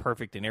everything is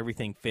perfect and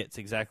everything fits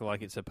exactly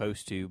like it's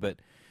supposed to. But,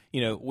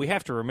 we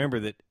have to remember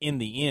that in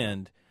the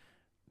end,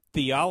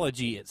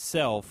 theology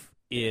itself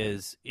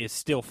is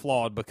still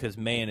flawed because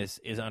man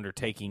is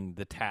undertaking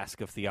the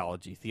task of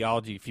theology.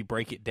 Theology, if you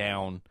break it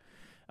down,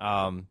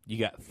 you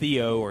got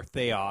theo or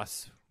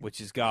theos, which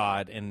is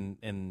God,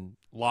 and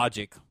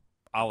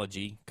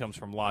logicology comes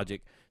from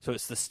logic, so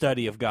it's the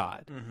study of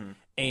God.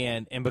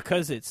 And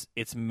because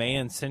it's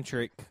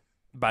man-centric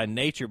by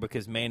nature,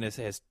 because man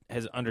has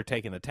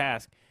undertaken the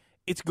task,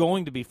 it's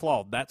going to be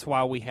flawed. That's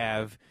why we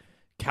have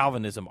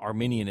Calvinism,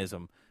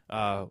 Arminianism,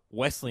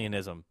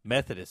 Wesleyanism,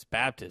 Methodists,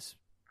 Baptists,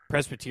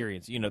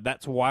 Presbyterians.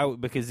 That's why,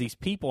 because these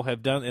people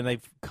have done, and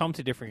they've come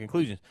to different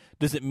conclusions.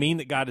 Does it mean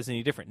that God is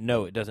any different?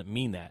 No, it doesn't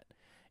mean that.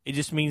 It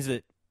just means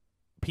that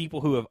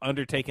people who have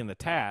undertaken the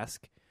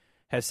task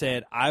have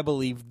said, I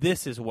believe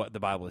this is what the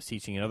Bible is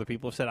teaching, and other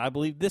people have said, I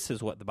believe this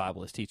is what the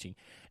Bible is teaching.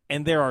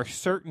 And there are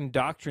certain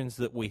doctrines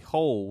that we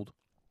hold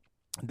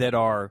that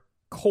are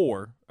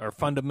core or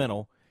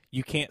fundamental.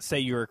 You can't say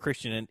you're a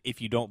Christian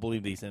if you don't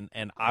believe these.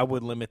 And I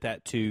would limit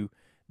that to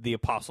the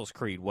Apostles'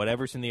 Creed.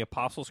 Whatever's in the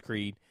Apostles'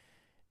 Creed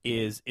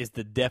is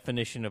the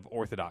definition of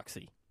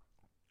orthodoxy.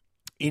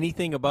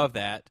 Anything above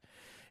that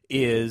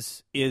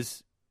is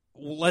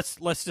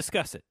let's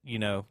discuss it.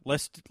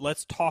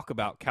 Let's talk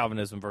about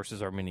Calvinism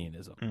versus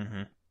Arminianism.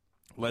 Mm-hmm.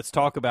 Let's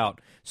talk about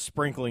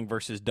sprinkling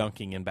versus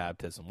dunking in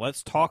baptism.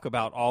 Let's talk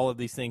about all of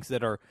these things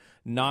that are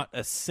not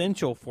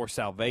essential for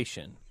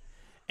salvation.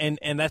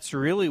 And that's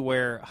really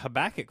where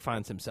Habakkuk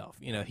finds himself.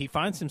 He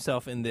finds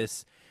himself in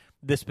this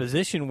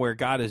position where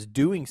God is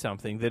doing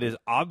something that is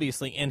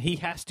obviously, and he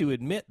has to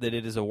admit that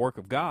it is a work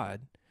of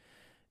God.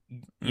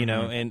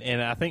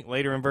 And I think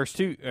later in verse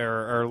 2,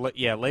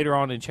 later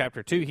on in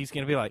chapter 2, he's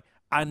going to be like,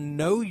 I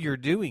know you're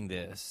doing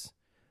this,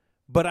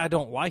 but I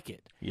don't like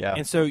it. Yeah.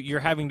 And so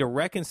you're having to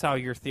reconcile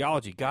your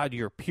theology. God,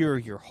 you're pure,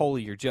 you're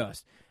holy, you're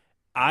just.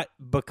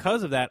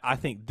 Because of that, I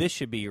think this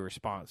should be your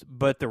response.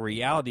 But the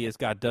reality is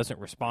God doesn't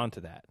respond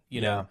to that.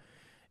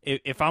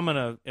 If I'm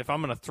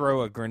gonna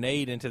throw a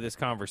grenade into this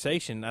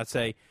conversation, I'd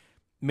say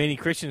many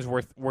Christians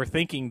were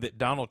thinking that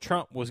Donald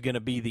Trump was going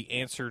to be the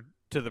answer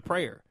to the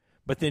prayer.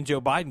 But then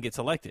Joe Biden gets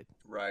elected.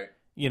 Right.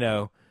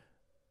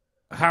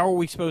 How are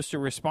we supposed to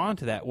respond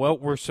to that? Well,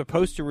 we're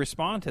supposed to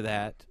respond to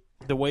that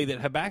the way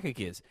that Habakkuk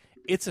is.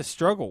 It's a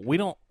struggle. We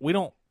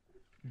don't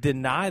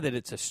deny that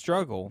it's a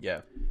struggle.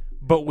 Yeah.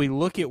 But we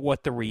look at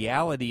what the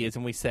reality is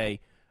and we say,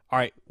 all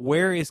right,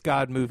 where is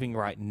God moving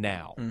right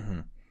now?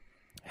 Mm-hmm.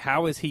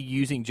 How is he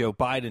using Joe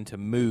Biden to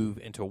move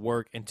and to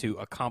work and to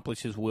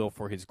accomplish his will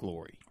for his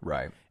glory?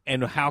 Right.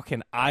 And how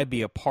can I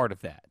be a part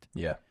of that?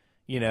 Yeah.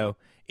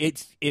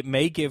 It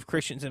may give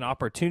Christians an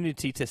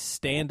opportunity to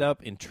stand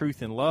up in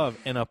truth and love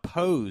and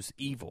oppose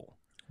evil.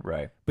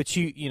 Right. But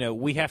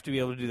we have to be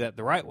able to do that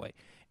the right way.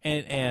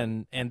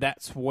 And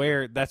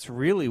that's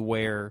really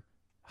where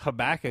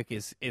Habakkuk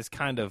is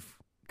kind of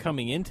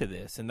coming into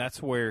this, and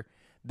that's where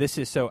this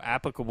is so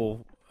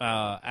applicable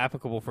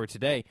for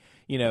today.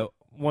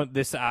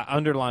 I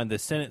underlined the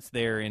sentence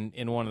there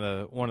in one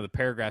of the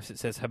paragraphs. It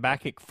says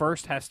Habakkuk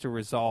first has to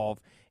resolve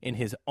in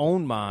his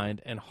own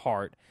mind and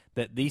heart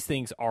that these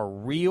things are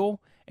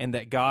real and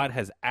that God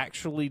has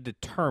actually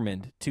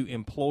determined to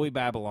employ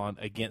Babylon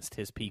against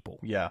his people.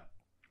 Yeah.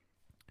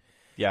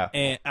 Yeah.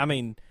 And I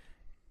mean,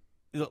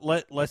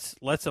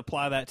 let's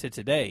apply that to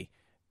today.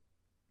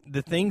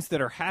 The things that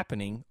are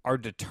happening are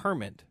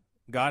determined.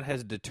 God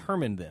has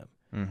determined them.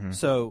 Mm-hmm.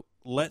 So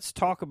let's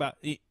talk about.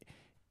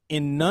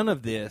 In none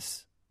of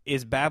this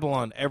is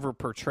Babylon ever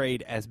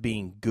portrayed as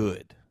being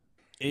good.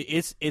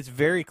 It's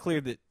very clear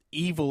that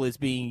evil is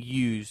being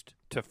used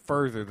to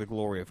further the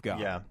glory of God.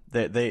 Yeah,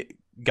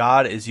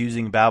 God is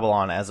using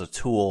Babylon as a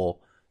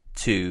tool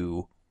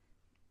to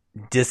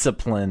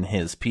discipline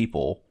his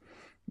people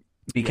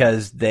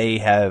because they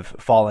have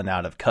fallen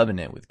out of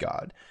covenant with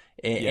God.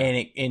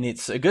 And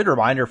it's a good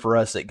reminder for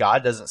us that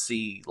God doesn't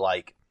see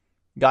what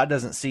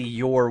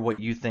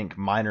you think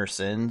minor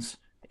sins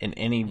in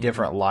any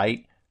different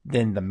light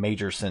than the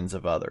major sins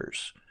of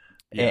others.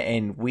 Yeah.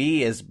 And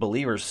we as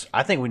believers,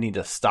 I think we need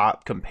to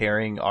stop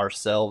comparing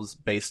ourselves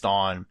based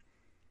on,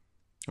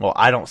 well,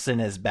 I don't sin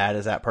as bad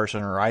as that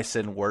person, or I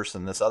sin worse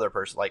than this other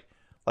person.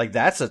 Like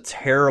that's a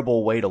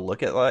terrible way to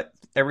look at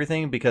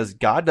everything, because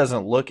God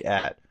doesn't look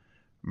at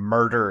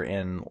murder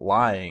and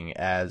lying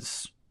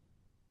as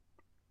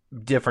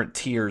different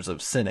tiers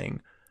of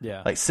sinning.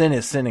 Yeah. Like sin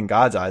is sin in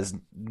God's eyes.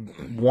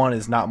 One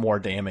is not more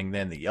damning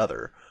than the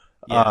other.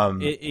 Yeah.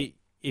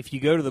 If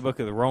you go to the book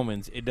of the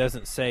Romans, it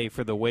doesn't say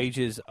for the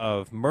wages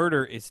of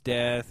murder is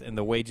death and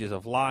the wages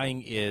of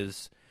lying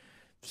is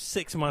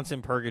 6 months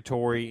in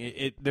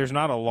purgatory. There's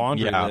not a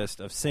laundry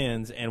list of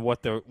sins and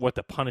what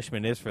the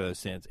punishment is for those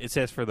sins. It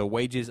says for the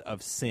wages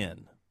of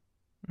sin.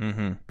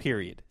 Mm-hmm.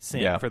 Period.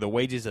 Sin. Yeah. For the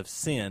wages of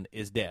sin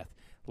is death.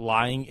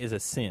 Lying is a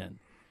sin.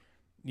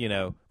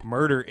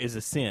 Murder is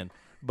a sin.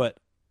 But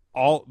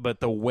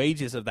the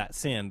wages of that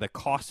sin, the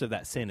cost of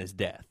that sin is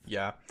death.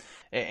 Yeah.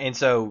 And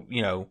so,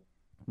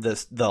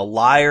 the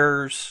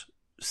liar's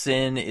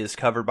sin is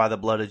covered by the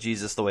blood of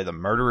Jesus, the way the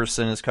murderer's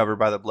sin is covered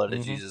by the blood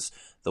of Jesus,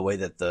 the way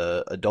that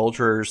the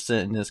adulterer's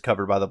sin is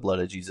covered by the blood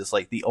of Jesus.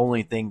 Like, the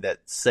only thing that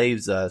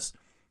saves us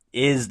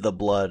is the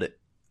blood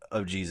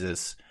of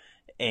Jesus.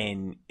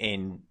 And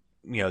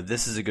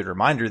this is a good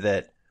reminder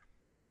that,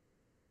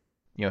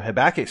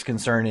 Habakkuk's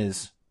concern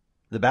is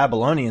the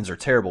Babylonians are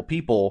terrible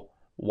people.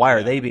 Why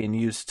are they being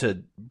used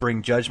to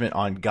bring judgment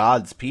on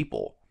God's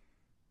people?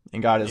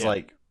 And God is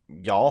like,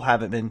 y'all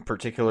haven't been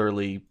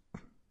particularly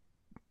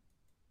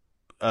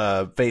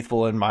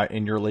faithful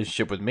in your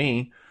relationship with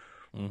me.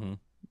 Mm-hmm.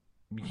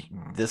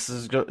 This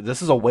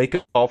is a wake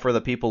up call for the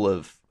people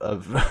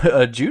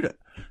of Judah.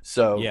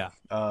 So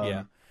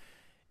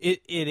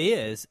it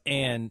is,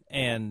 and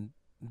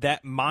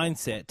that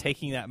mindset,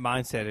 taking that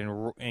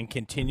mindset and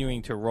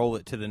continuing to roll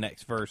it to the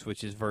next verse,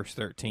 which is verse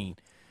 13.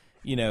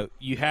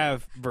 You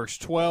have verse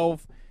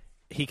 12.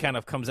 He kind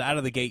of comes out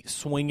of the gate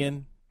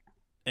swinging.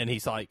 And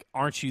he's like,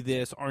 aren't you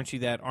this? Aren't you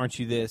that? Aren't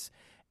you this?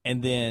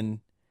 And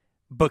then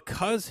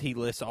because he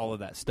lists all of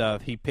that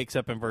stuff, he picks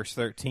up in verse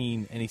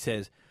 13 and he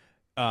says,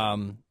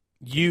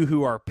 you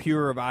who are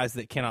pure of eyes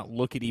that cannot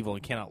look at evil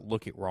and cannot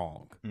look at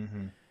wrong.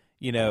 Mm-hmm.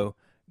 You know,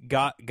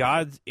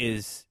 God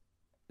is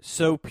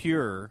so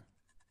pure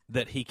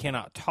that he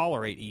cannot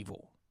tolerate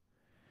evil.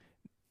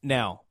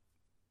 Now,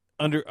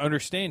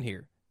 understand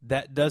here,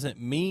 that doesn't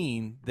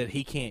mean that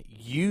he can't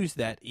use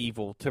that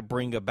evil to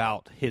bring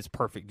about his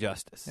perfect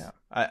justice. Yeah,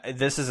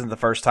 this isn't the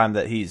first time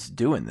that he's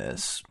doing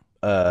this.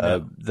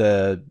 No.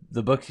 The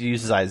book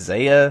uses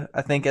Isaiah,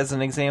 I think, as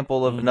an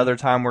example of another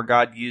time where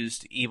God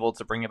used evil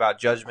to bring about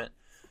judgment,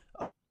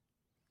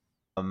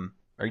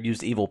 or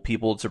used evil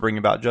people to bring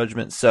about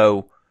judgment.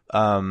 So,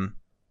 but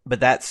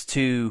that's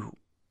to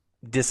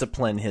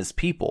discipline his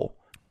people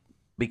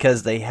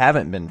because they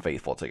haven't been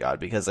faithful to God,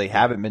 because they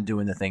haven't been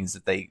doing the things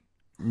that they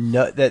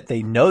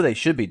know they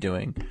should be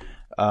doing,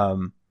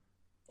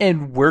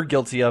 and we're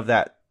guilty of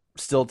that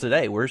still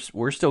today.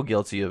 We're still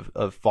guilty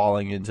of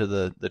falling into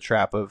the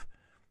trap of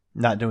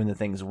not doing the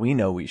things we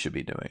know we should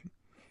be doing.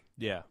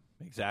 Yeah,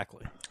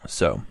 exactly.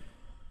 So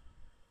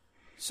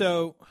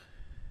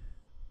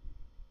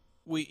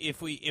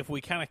if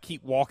we kind of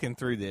keep walking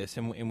through this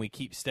and we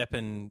keep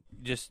stepping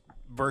just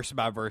verse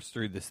by verse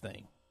through this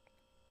thing.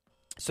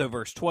 So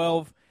verse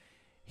 12,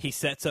 he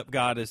sets up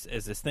God as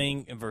this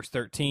thing. In verse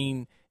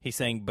 13, he's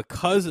saying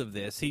because of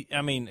this,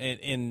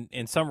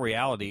 in some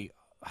reality,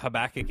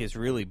 Habakkuk is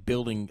really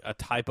building a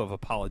type of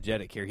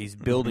apologetic here. He's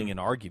building an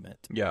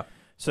argument. yeah,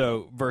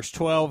 So verse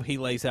 12, he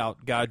lays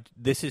out, God,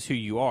 this is who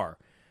you are.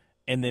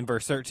 And then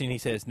verse 13, he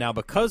says, now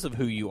because of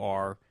who you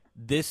are,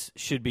 this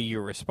should be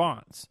your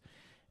response.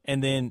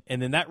 And then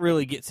that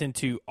really gets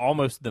into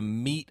almost the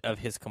meat of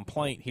his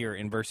complaint here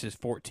in verses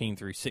 14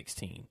 through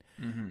 16.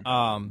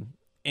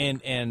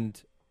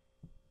 And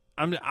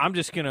I'm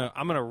just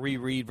gonna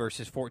reread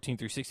verses 14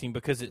 through 16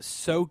 because it's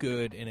so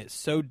good and it's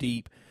so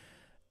deep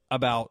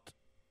about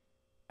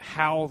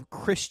how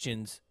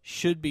Christians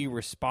should be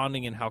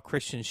responding and how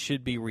Christians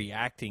should be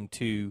reacting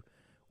to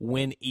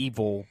when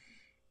evil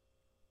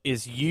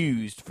is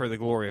used for the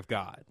glory of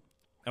God.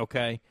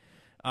 Okay?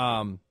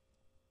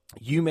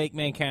 You make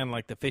mankind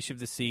like the fish of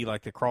the sea,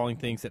 like the crawling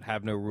things that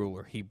have no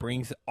ruler. He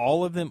brings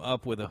all of them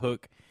up with a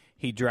hook.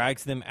 He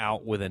drags them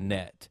out with a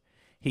net.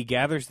 He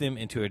gathers them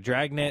into a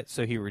dragnet,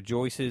 so he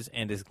rejoices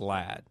and is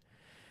glad.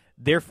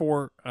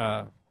 Therefore,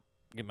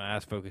 get my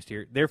eyes focused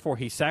here. Therefore,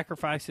 he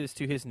sacrifices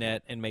to his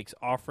net and makes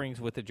offerings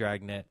with the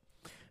dragnet.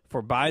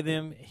 For by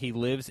them he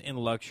lives in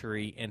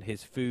luxury, and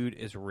his food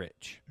is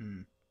rich.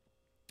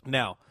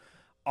 Now,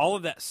 all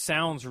of that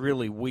sounds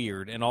really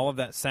weird, and all of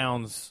that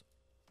sounds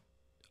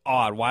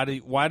odd. Why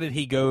did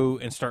he go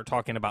and start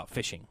talking about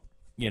fishing?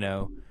 You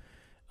know,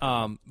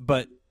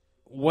 but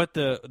what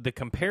the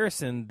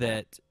comparison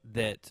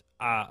that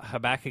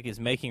Habakkuk is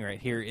making right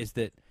here is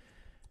that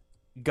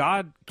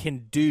God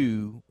can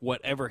do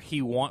whatever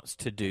he wants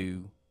to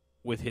do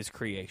with his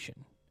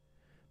creation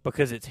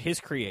because it's his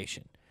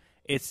creation.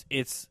 It's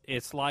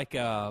like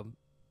a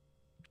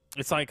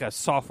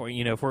software.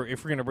 You know, if we're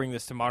going to bring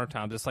this to modern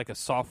times, it's like a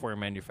software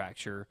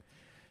manufacturer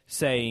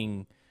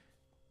saying,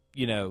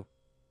 you know,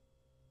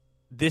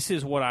 this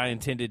is what I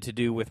intended to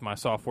do with my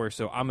software,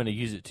 so I'm going to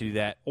use it to do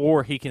that.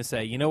 Or he can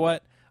say, you know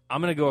what,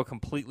 I'm going to go a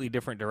completely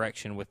different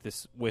direction with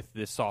this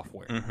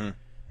software.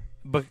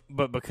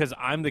 But because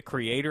I'm the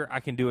creator, I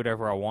can do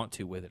whatever I want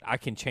to with it. I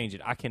can change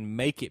it. I can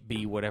make it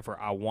be whatever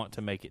I want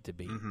to make it to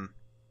be.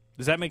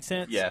 Does that make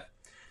sense? Yeah.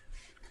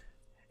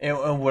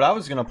 And what I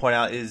was going to point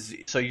out is,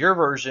 so your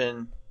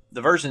version,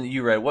 the version that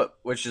you read,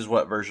 which is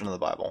what version of the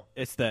Bible?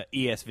 It's the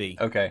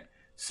ESV. Okay.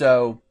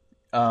 So,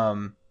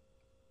 and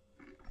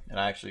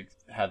I actually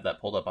had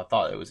that pulled up. I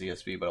thought it was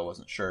ESV, but I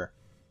wasn't sure.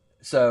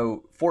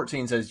 So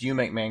 14 says, you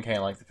make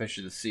mankind like the fish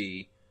of the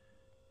sea.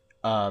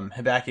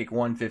 Habakkuk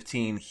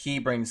 1:15, he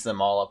brings them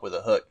all up with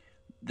a hook.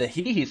 The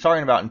he's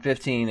talking about in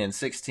 15 and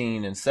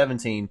 16 and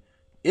 17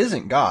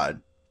 isn't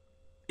God.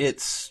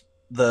 It's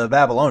the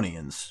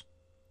Babylonians.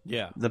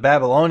 Yeah. The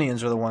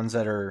Babylonians are the ones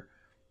that are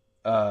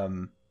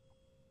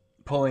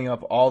pulling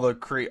up all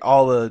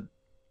the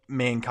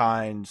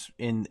mankind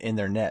in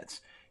their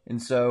nets.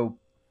 And so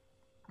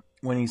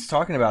when he's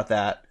talking about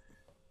that,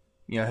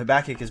 you know,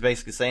 Habakkuk is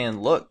basically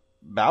saying, look,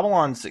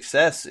 Babylon's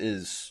success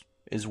is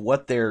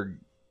what they're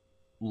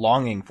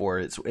longing for.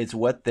 It's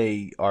what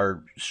they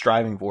are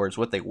striving for. It's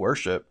what they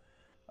worship.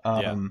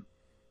 And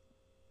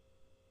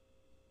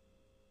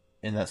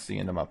that's the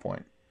end of my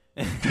point.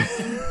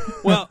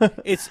 Well,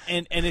 it's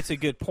a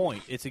good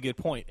point. It's a good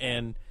point.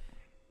 And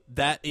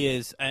that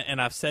is, and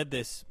I've said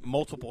this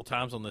multiple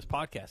times on this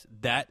podcast,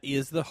 that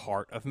is the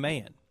heart of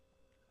man.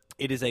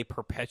 It is a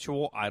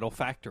perpetual idol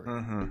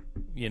factory.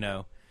 You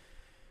know,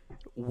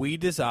 we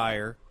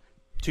desire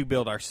to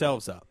build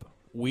ourselves up.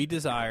 We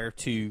desire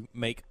to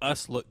make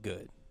us look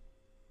good.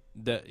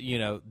 That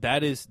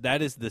is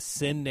the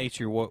sin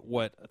nature.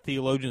 What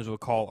theologians would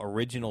call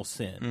original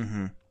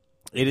sin.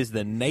 It is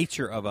the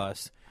nature of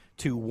us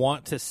to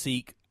want to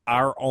seek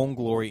our own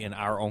glory and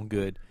our own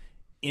good,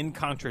 in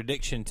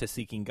contradiction to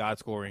seeking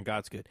God's glory and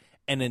God's good.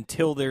 And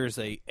until there's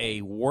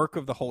a work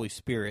of the Holy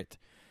Spirit,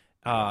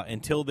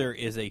 until there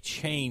is a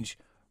change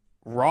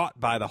wrought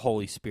by the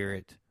Holy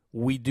Spirit,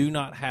 we do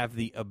not have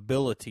the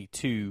ability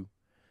to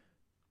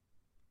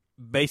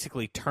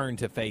basically turn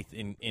to faith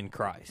in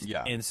Christ.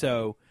 Yeah. And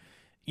so,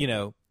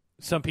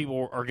 some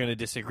people are going to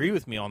disagree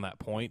with me on that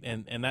point,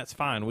 and that's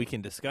fine. We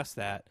can discuss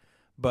that.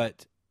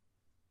 But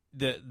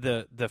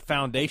the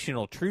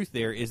foundational truth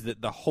there is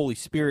that the Holy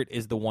Spirit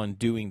is the one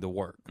doing the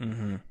work.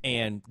 Mm-hmm.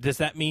 And does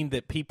that mean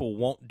that people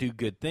won't do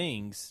good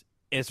things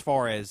as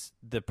far as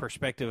the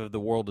perspective of the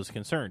world is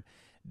concerned?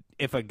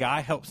 If a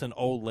guy helps an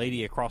old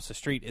lady across the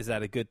street, is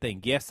that a good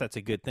thing? Yes, that's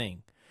a good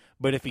thing.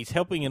 But if he's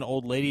helping an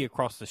old lady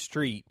across the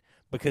street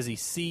because he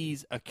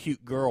sees a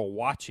cute girl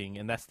watching,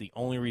 and that's the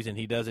only reason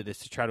he does it is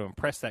to try to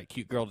impress that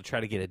cute girl to try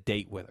to get a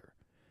date with her,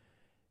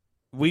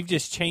 we've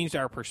just changed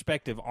our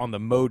perspective on the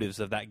motives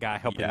of that guy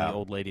helping the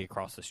old lady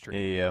across the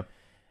street. Yeah.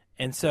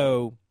 And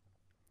so,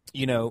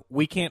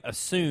 we can't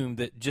assume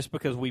that just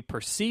because we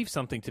perceive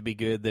something to be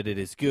good that it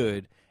is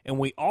good, and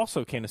we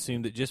also can't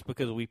assume that just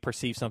because we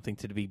perceive something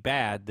to be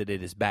bad that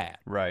it is bad.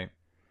 Right.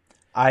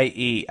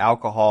 I.e.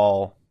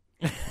 alcohol,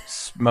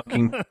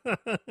 smoking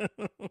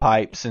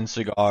pipes and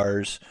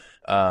cigars.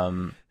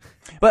 But,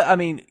 I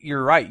mean,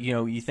 you're right.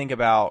 You think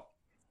about,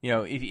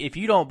 if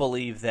you don't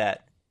believe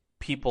that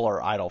people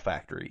are idol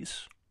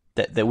factories,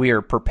 that we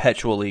are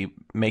perpetually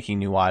making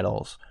new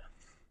idols,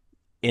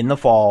 in the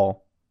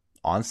fall,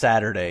 on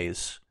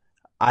Saturdays,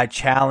 I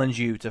challenge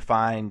you to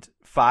find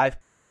 5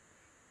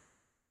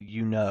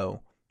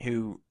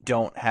 who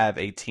don't have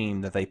a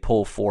team that they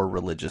pull for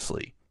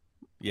religiously.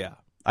 Yeah.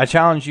 I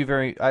challenge you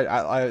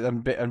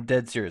I'm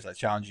dead serious. I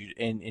challenge you.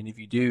 And if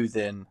you do,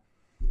 then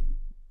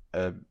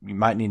you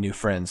might need new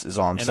friends is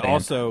all I'm saying. And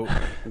also,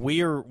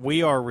 we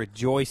are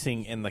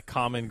rejoicing in the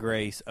common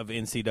grace of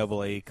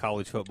NCAA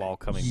college football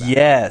coming back.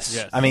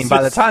 Yes. I mean,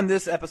 by the time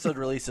this episode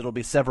releases, it'll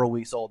be several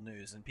weeks old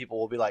news, and people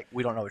will be like,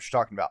 we don't know what you're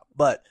talking about.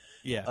 But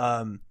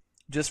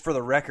just for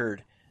the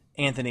record,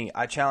 Anthony,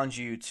 I challenge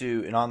you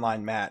to an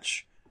online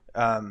match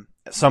at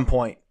some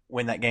point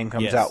when that game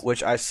comes out,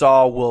 which I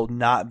saw will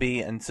not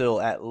be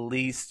until at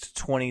least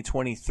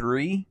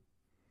 2023.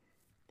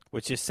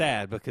 Which is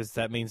sad because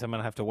that means I'm going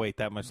to have to wait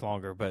that much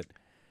longer.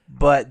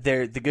 But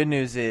the good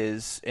news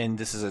is, and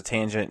this is a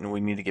tangent and we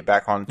need to get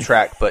back on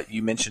track, but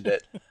you mentioned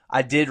it.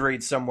 I did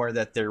read somewhere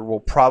that there will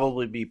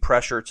probably be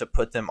pressure to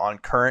put them on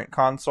current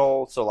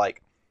console. So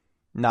like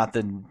not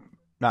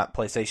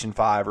PlayStation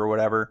 5 or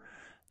whatever.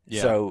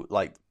 Yeah. So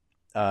like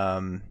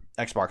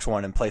Xbox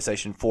One and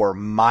PlayStation 4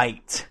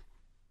 might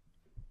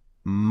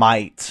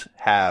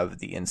have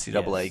the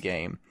NCAA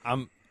game.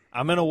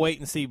 I'm gonna wait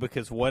and see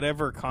because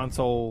whatever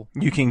console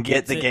you can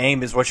get, the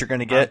game is what you're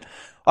gonna get.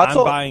 I'm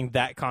buying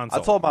that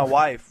console. I told my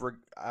wife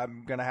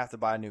I'm gonna have to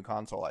buy a new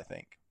console, I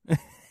think.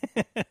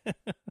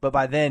 But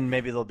by then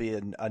maybe there'll be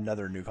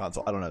another new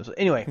console. I don't know. So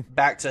anyway,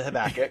 back to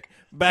Habakkuk.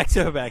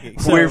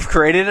 So, we've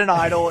created an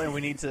idol and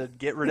we need to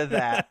get rid of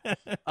that.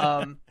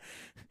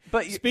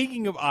 But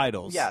speaking of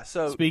idols, I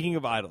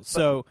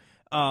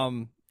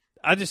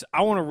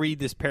want to read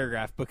this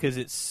paragraph because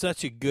it's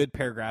such a good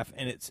paragraph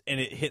and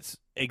it hits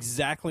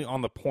exactly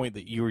on the point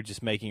that you were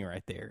just making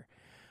right there.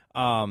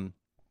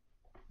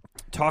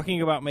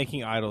 Talking about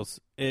making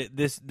idols,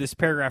 this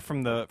paragraph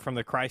from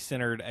the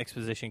Christ-centered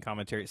exposition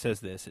commentary, it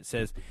says this. It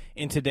says,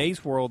 "In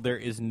today's world, there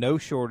is no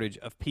shortage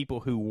of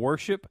people who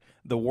worship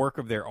the work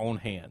of their own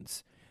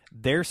hands.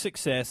 Their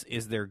success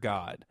is their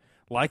God.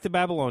 Like the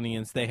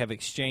Babylonians, they have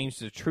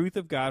exchanged the truth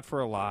of God for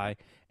a lie,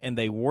 and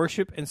they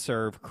worship and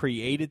serve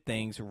created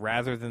things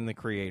rather than the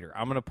Creator."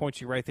 I'm going to point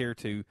you right there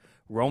to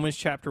Romans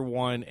chapter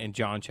 1 and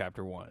John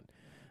chapter 1.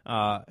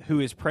 Who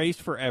is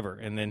praised forever,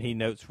 and then he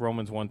notes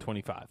Romans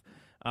 1:25.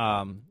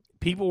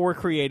 People were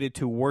created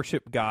to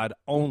worship God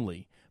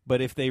only,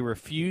 but if they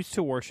refuse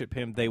to worship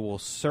Him, they will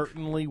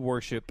certainly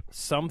worship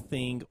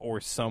something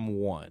or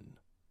someone.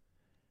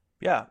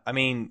 Yeah, I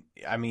mean,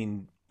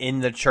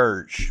 in the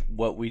church,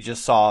 what we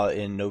just saw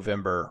in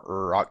November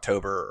or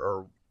October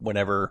or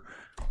whenever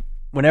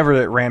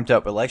it ramped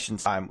up election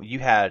time, you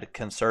had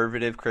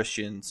conservative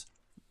Christians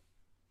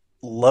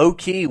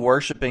low-key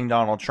worshiping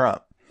Donald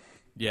Trump.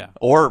 Yeah.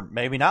 Or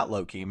maybe not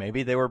low-key.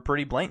 Maybe they were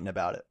pretty blatant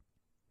about it.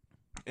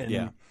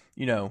 And,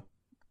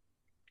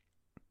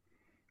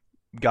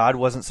 God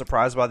wasn't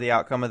surprised by the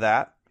outcome of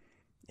that.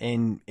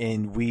 And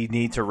we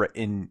need to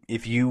and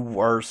if you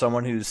are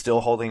someone who's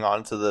still holding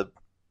on to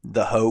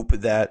the hope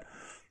that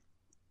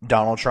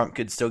Donald Trump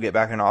could still get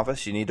back in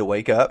office, you need to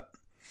wake up.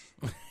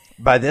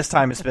 By this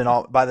time,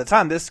 by the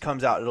time this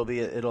comes out,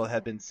 it'll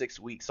have been 6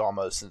 weeks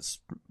almost since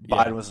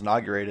Biden was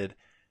inaugurated.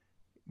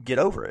 Get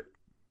over it.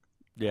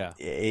 Yeah.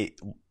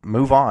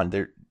 Move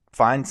on.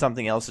 Find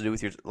something else to do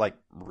with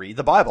read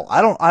the Bible.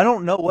 I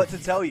don't know what to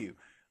tell you.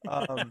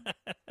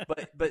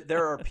 But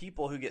there are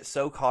people who get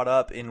so caught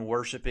up in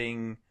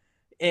worshiping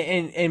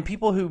and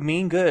people who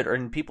mean good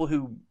and people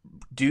who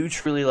do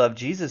truly love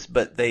Jesus,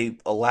 but they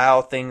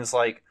allow things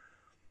like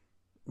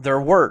their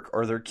work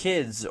or their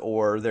kids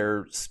or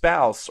their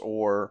spouse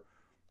or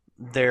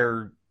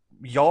their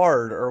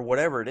yard or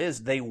whatever it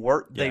is. They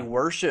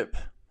worship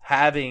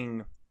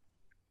having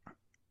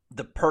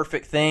the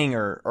perfect thing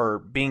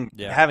or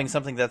having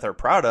something that they're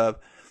proud of.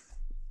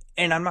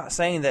 And I'm not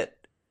saying that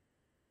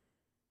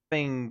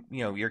having,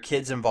 your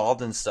kids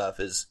involved in stuff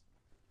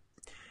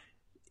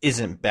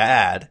isn't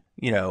bad,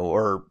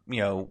 or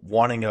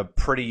wanting a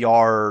pretty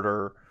yard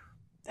or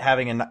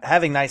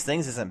having nice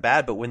things isn't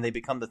bad, but when they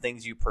become the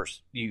things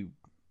you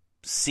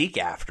seek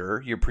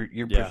after,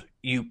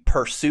 you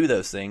pursue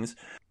those things.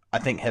 I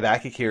think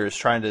Habakkuk here is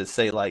trying to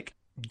say, like,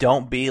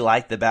 don't be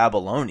like the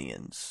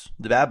Babylonians.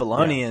 The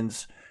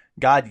Babylonians,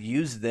 God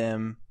used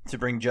them to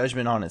bring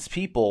judgment on his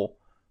people,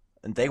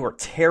 and they were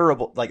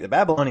terrible. Like, the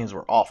Babylonians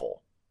were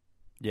awful.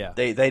 Yeah.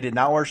 They did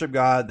not worship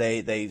God.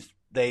 They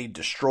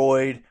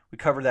destroyed. We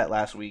covered that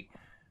last week.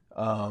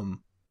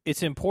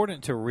 It's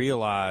important to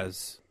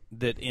realize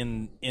that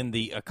in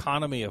the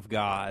economy of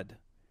God,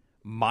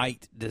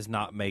 might does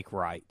not make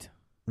right.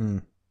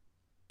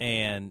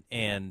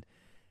 And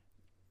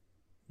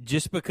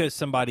just because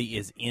somebody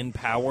is in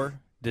power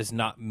does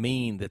not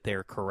mean that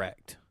they're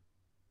correct.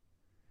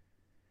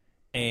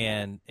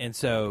 And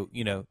so,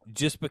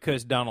 just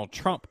because Donald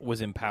Trump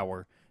was in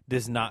power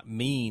does not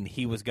mean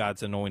he was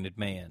God's anointed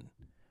man,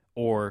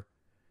 or,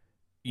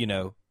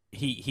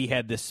 he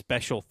had this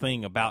special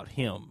thing about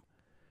him.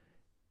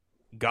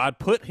 God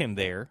put him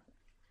there.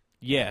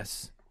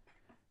 Yes.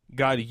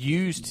 God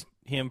used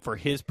him for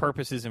his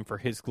purposes and for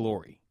his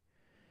glory.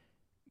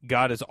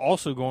 God is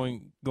also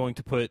going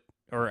to put,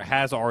 or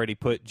has already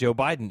put, Joe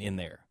Biden in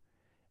there.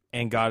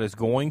 And God is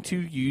going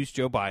to use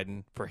Joe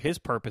Biden for his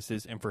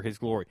purposes and for his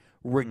glory,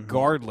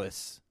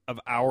 regardless of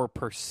our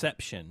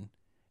perception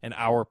and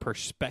our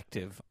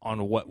perspective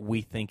on what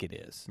we think it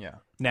is. Yeah.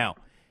 Now,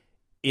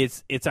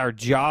 it's our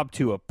job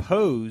to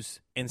oppose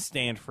and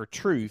stand for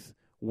truth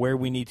where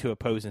we need to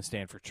oppose and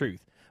stand for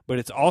truth. But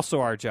it's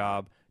also our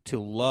job to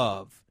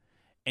love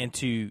and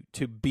to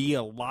be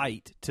a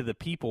light to the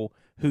people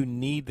who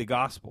need the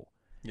gospel.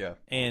 Yeah.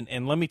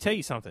 And let me tell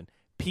you something.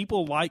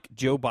 People like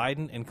Joe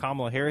Biden and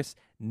Kamala Harris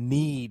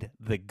need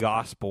the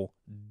gospel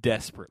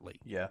desperately.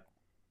 Yeah.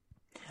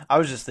 I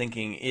was just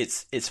thinking,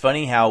 it's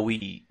funny how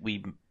we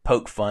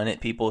poke fun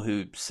at people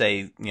who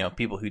say,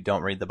 people who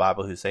don't read the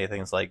Bible, who say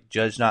things like,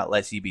 judge not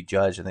lest ye be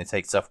judged, and they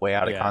take stuff way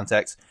out of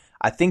context.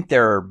 I think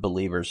there are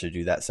believers who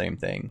do that same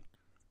thing.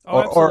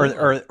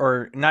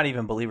 Or not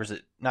even believers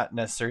that not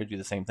necessarily do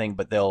the same thing,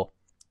 but they'll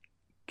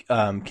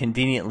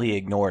conveniently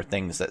ignore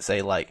things that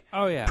say, like,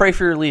 pray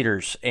for your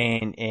leaders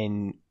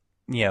and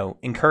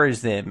encourage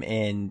them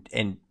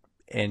and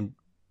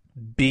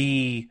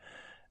be,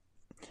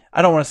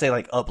 I don't want to say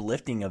like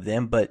uplifting of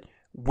them, but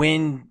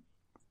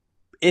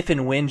if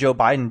and when Joe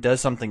Biden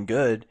does something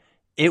good,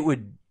 it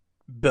would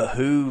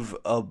behoove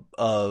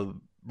a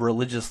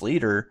religious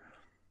leader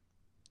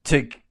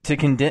to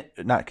commend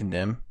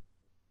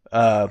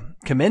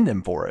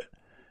him for it.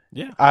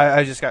 Yeah.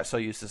 I just got so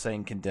used to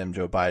saying condemn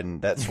Joe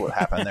Biden. That's what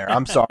happened there.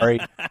 I'm sorry.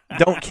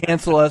 Don't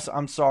cancel us.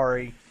 I'm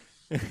sorry.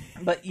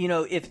 But,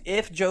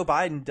 if Joe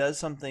Biden does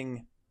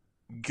something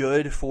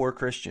good for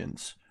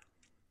Christians,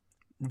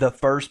 the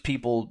first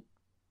people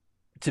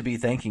to be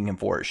thanking him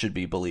for it should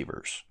be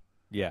believers.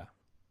 Yeah.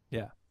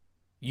 Yeah.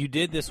 You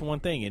did this one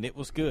thing and it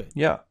was good.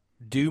 Yeah.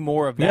 Do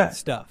more of that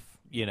stuff,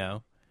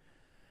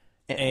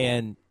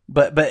 And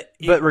but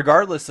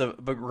regardless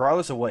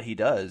of what he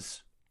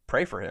does,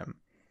 pray for him.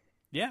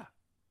 Yeah.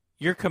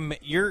 I'm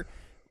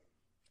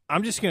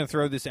just going to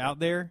throw this out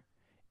there.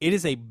 It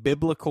is a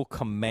biblical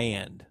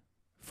command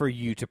for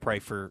you to pray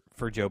for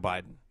Joe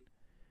Biden.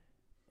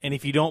 And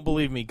if you don't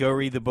believe me, go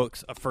read the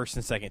books of 1st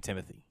and 2nd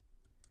Timothy.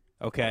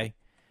 Okay?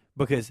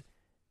 Because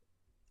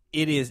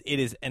it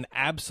is an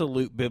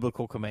absolute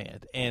biblical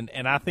command. And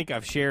I think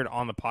I've shared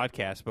on the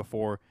podcast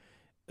before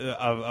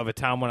of a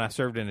time when I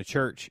served in a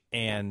church,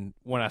 and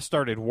when I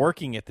started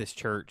working at this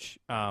church,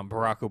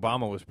 Barack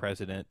Obama was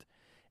president,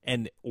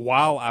 and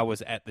while I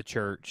was at the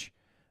church,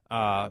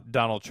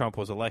 Donald Trump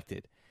was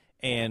elected.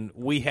 And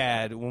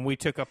when we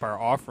took up our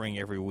offering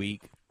every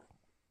week,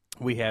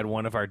 we had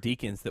one of our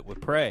deacons that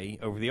would pray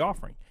over the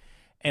offering.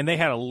 And they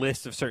had a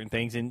list of certain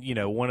things, and,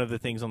 one of the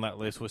things on that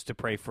list was to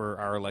pray for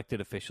our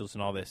elected officials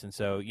and all this. And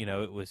so,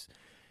 it was,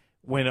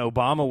 when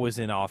Obama was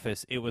in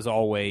office, it was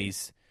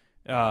always,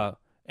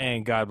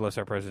 and God bless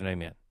our president,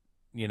 amen.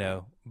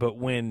 But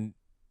when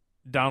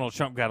Donald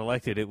Trump got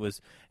elected, it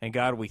was, and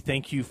God, we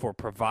thank you for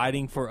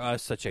providing for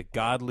us such a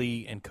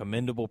godly and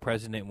commendable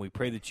president, and we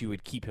pray that you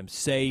would keep him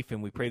safe,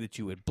 and we pray that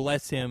you would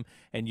bless him,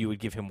 and you would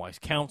give him wise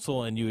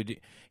counsel, and you would,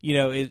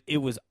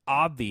 it was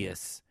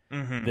obvious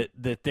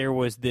that there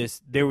was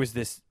this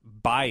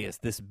bias,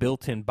 this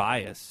built-in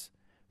bias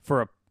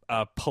for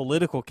a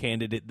political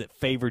candidate that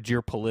favored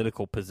your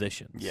political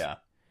positions. Yeah.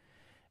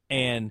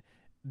 And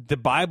the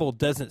Bible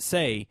doesn't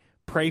say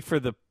pray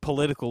for the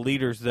political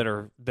leaders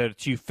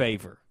that you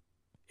favor.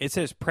 It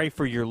says pray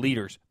for your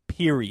leaders,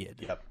 period.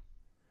 Yep.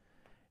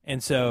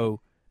 And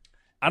so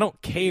I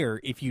don't care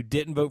if you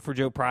didn't vote for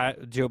Joe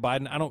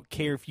Biden. I don't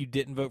care if you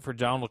didn't vote for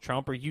Donald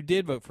Trump, or you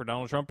did vote for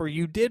Donald Trump, or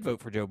you did vote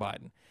for Joe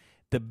Biden.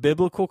 The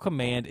biblical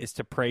command is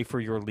to pray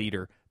for your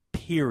leader,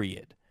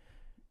 period.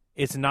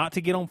 It's not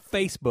to get on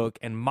Facebook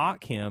and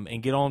mock him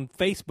and get on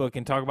Facebook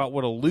and talk about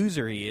what a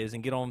loser he is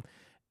and get on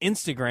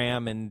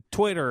Instagram and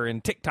Twitter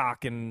and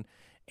TikTok and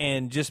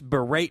just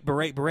berate,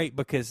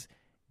 because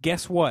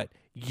guess what?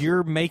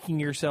 You're making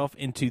yourself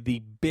into the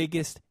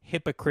biggest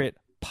hypocrite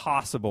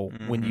possible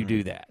when you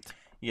do that.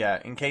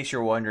 Yeah, in case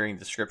you're wondering,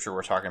 the scripture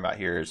we're talking about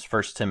here is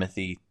 1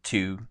 Timothy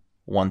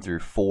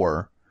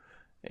 2:1-4,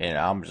 and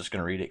I'm just going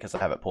to read it because I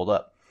have it pulled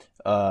up.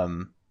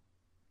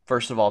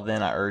 First of all,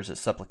 then, I urge that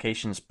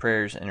supplications,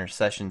 prayers,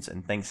 intercessions,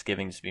 and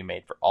thanksgivings be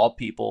made for all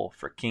people,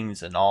 for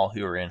kings and all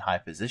who are in high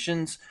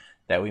positions,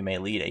 that we may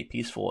lead a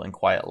peaceful and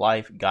quiet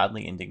life,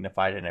 godly and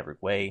dignified in every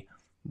way.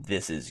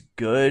 This is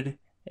good,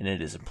 and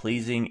it is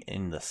pleasing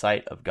in the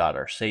sight of God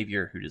our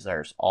Savior, who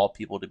desires all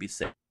people to be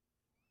saved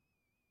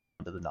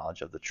to the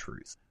knowledge of the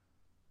truth.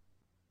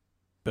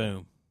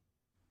 Boom.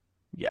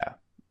 Yeah.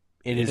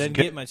 It doesn't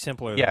get much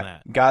simpler than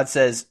that. God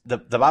says, the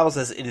Bible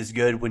says it is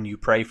good when you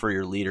pray for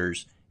your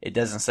leaders. It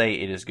doesn't say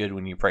it is good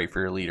when you pray for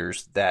your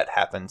leaders that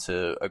happen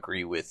to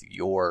agree with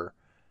your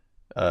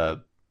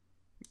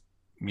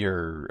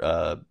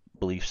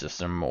belief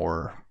system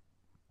or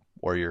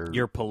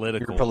your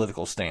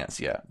political stance.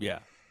 Yeah.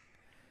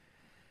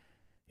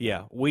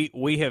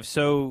 We have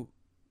so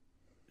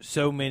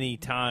many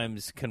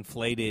times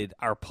conflated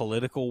our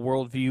political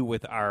worldview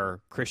with our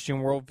Christian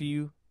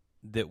worldview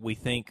that we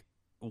think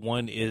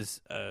one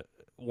is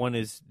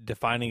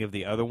defining of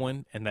the other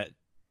one, and that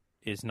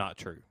is not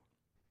true.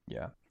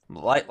 Yeah.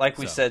 Like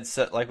we said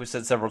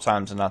several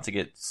times, and not to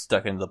get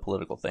stuck into the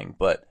political thing,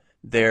 but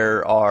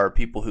there are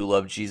people who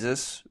love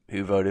Jesus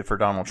who voted for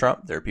Donald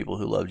Trump. There are people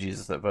who love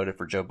Jesus that voted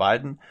for Joe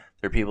Biden.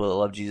 There are people that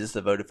love Jesus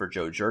that voted for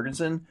Joe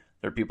Jurgensen.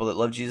 There are people that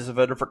love Jesus that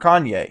voted for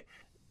Kanye.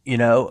 You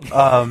know,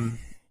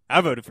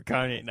 I voted for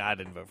Kanye. No, I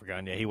didn't vote for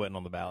Kanye. He wasn't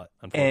on the ballot,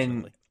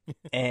 unfortunately.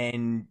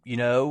 And you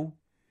know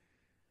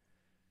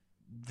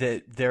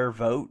that their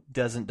vote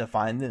doesn't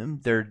define them.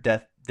 They're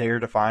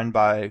defined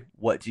by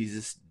what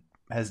Jesus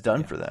has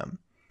done for them.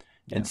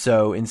 And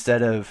so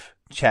instead of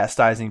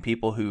chastising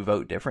people who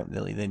vote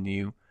differently than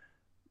you,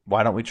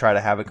 why don't we try to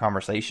have a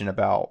conversation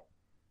about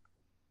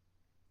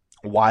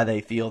why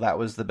they feel that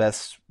was the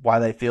best, why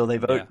they feel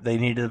they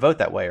needed to vote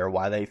that way, or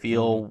why they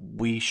feel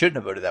we shouldn't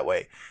have voted that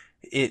way.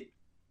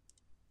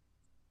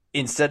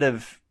 Instead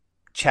of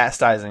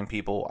chastising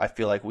people, I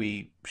feel like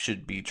we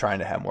should be trying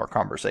to have more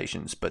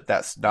conversations, but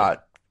that's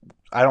not,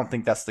 I don't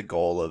think that's the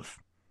goal of,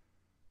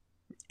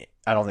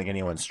 I don't think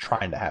anyone's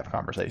trying to have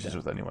conversations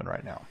with anyone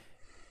right now.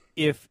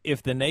 If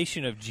the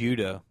nation of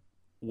Judah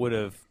would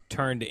have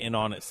turned in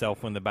on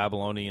itself when the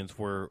Babylonians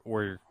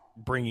were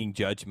bringing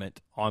judgment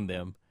on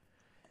them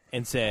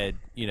and said,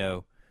 you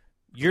know,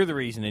 you're the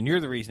reason and you're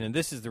the reason and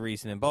this is the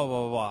reason and blah,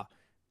 blah, blah,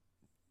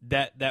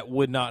 blah, that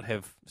would not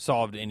have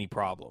solved any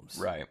problems.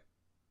 Right.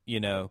 You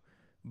know,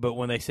 but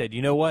when they said,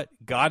 you know what,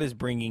 God is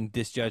bringing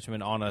this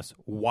judgment on us,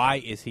 why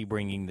is he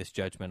bringing this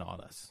judgment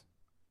on us?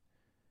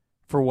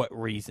 For what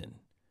reason?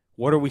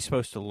 What are we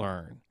supposed to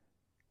learn?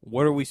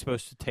 What are we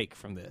supposed to take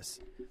from this?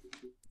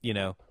 You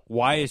know,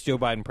 why is Joe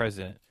Biden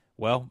president?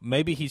 Well,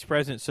 maybe he's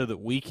president so that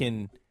we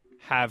can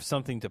have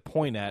something to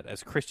point at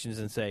as Christians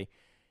and say,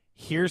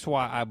 here's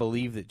why I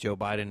believe that Joe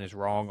Biden is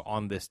wrong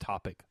on this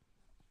topic.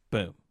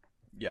 Boom.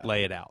 Yeah.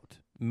 Lay it out.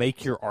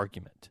 Make your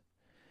argument.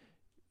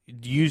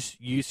 Use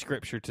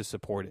Scripture to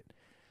support it.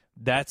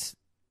 That's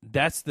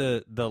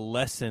the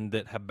lesson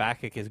that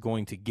Habakkuk is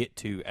going to get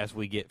to as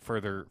we get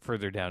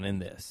further down in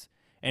this.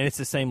 And it's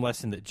the same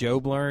lesson that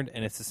Job learned,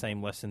 and it's the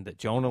same lesson that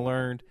Jonah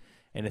learned,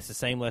 and it's the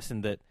same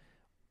lesson that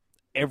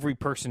every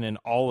person in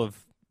all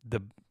of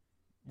the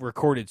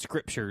recorded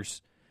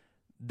scriptures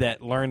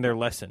that learned their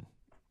lesson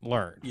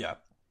learned. Yeah.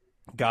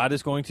 God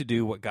is going to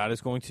do what God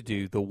is going to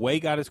do, the way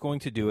God is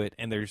going to do it,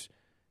 and there's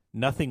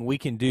nothing we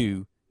can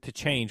do to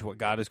change what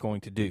God is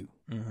going to do.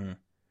 Mm-hmm.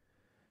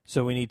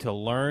 So we need to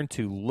learn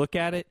to look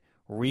at it,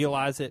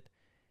 realize it,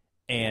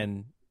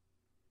 and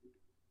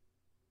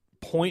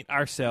point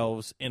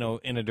ourselves in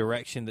a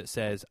direction that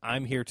says,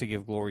 I'm here to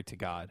give glory to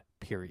God,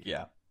 period.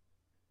 Yeah.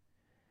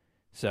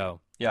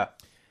 So yeah,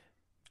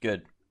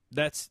 good.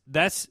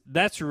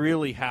 That's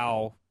really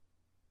how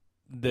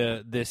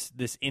this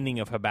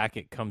ending of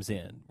Habakkuk comes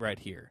in right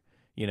here.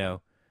 You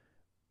know,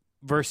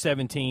 verse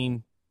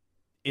 17,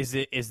 is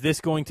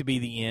this going to be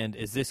the end?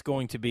 Is this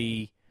going to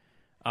be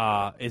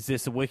is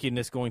this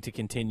wickedness going to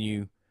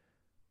continue?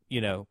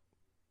 You know,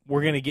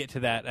 we're going to get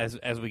to that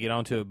as we get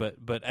onto it,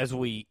 but as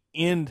we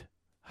end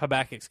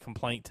Habakkuk's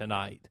complaint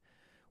tonight,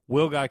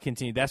 will God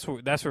continue? That's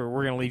where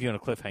we're going to leave you on a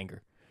cliffhanger.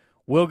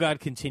 Will God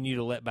continue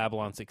to let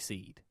Babylon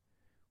succeed?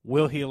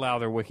 Will he allow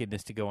their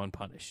wickedness to go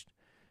unpunished?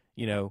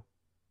 You know,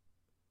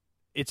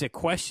 it's a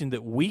question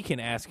that we can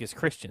ask as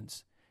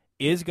Christians.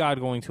 Is God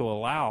going to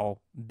allow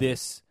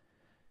this,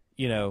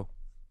 you know,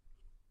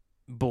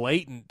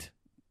 blatant,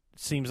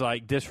 seems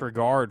like,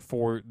 disregard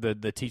for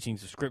the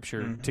teachings of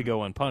Scripture to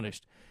go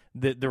unpunished?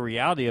 The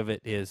reality of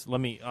it is,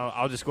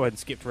 I'll just go ahead and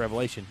skip to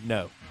Revelation.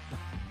 No.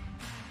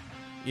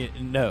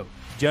 No.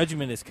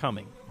 Judgment is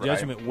coming. Right.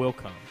 Judgment will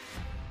come.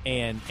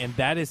 and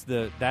that is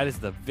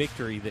the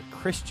victory that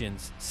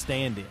Christians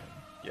stand in.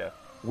 Yeah.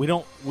 We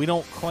don't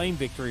claim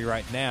victory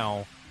right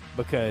now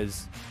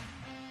because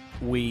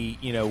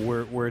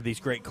we're these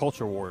great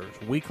culture warriors.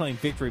 We claim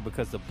victory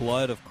because the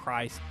blood of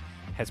Christ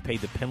has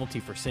paid the penalty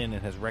for sin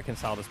and has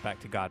reconciled us back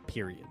to God,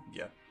 period.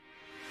 Yeah.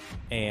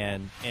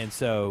 And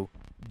so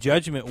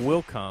judgment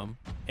will come,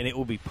 and it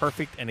will be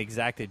perfect and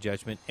exacted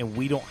judgment, and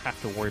we don't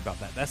have to worry about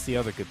that. That's the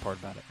other good part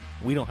about it.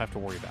 We don't have to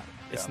worry about it.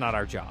 It's not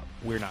our job.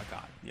 We're not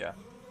God. Yeah.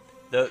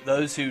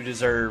 Those who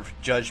deserve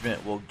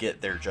judgment will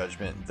get their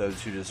judgment.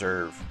 Those who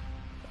deserve,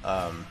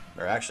 or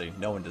actually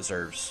no one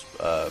deserves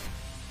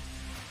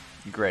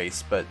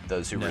grace, but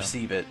those who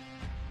receive it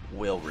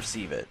will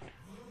receive it.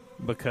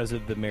 Because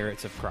of the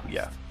merits of Christ.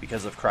 Yeah,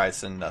 because of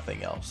Christ and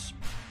nothing else.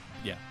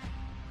 Yeah.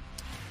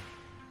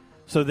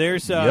 So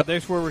there's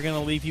where we're going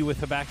to leave you with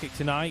Habakkuk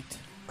tonight.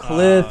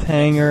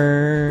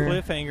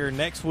 Cliffhanger.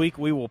 Next week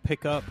we will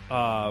pick up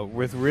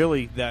with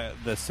really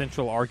the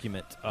central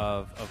argument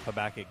of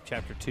Habakkuk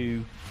chapter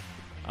 2,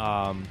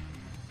 and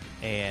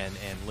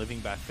living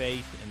by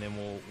faith, and then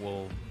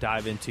we'll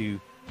dive into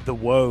the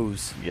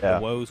woes. Yeah.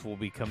 The woes will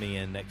be coming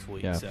in next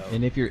week. Yeah. So.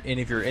 And if you're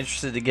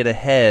interested to get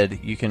ahead,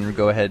 you can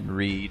go ahead and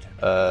read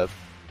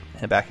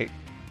Habakkuk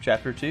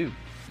chapter 2.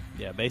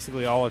 Yeah,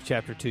 basically all of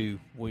chapter 2.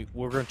 We're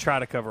going to try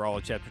to cover all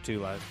of chapter 2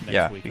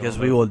 next week. Because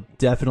we will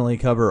definitely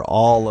cover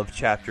all of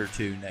chapter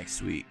 2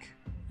 next week.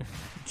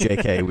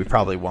 JK, we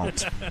probably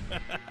won't.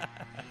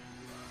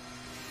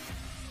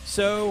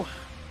 So,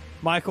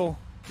 Michael,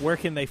 where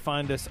can they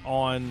find us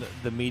on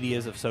the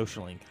medias of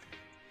SocialLink?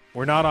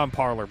 We're not on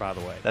Parler, by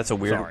the way. That's a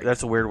weird. Sorry.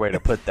 That's a weird way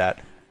to put that.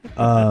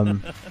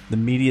 The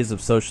medias of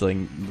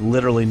SocialLink.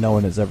 Literally, no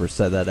one has ever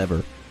said that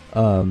ever.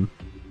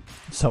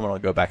 Someone will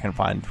go back and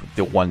find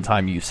the one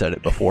time you said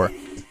it before.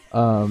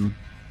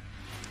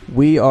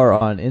 We are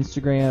on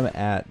Instagram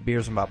at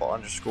Beers and Bible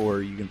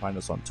 _ You can find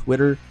us on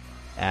Twitter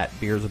at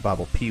Beers and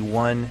Bible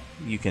P1.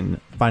 You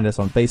can find us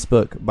on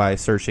Facebook by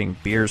searching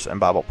Beers and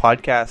Bible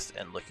Podcast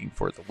and looking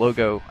for the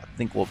logo. I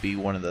think we'll be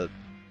one of the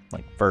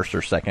first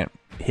or second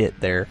hit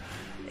there.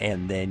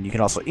 And then you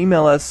can also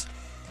email us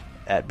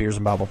at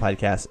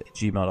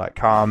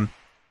beersandbiblepodcast@gmail.com.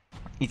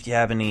 If you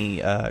have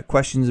any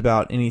questions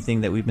about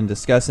anything that we've been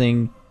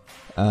discussing,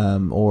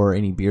 or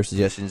any beer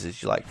suggestions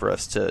that you'd like for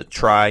us to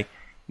try,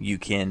 you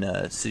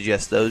can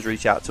suggest those.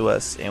 Reach out to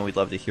us, and we'd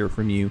love to hear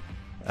from you.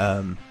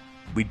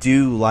 We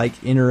do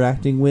like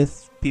interacting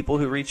with people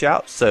who reach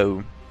out,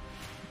 so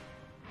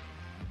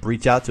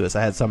reach out to us.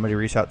 I had somebody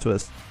reach out to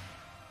us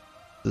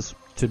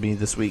to me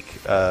this week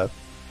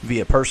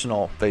via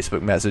personal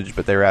Facebook message,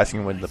 but they were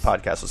asking when the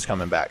podcast was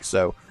coming back.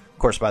 So, of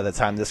course, by the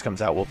time this comes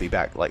out, we'll be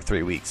back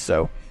 3 weeks.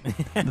 So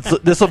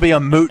this will be a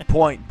moot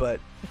point,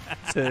 but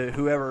to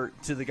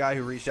the guy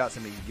who reached out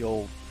to me,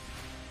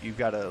 you've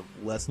got a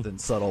less than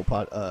subtle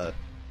shout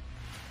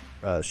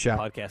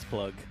podcast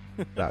plug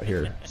out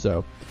here.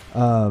 So,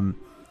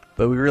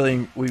 but we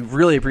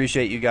really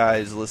appreciate you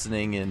guys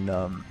listening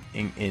and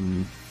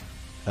in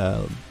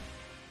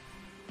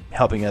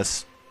helping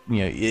us.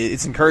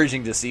 It's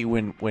encouraging to see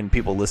when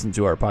people listen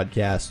to our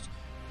podcast.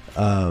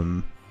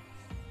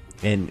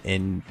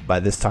 And by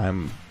this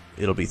time,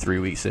 it'll be 3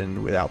 weeks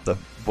in without the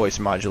voice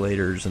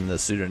modulators and the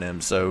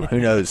pseudonyms. So who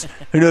knows?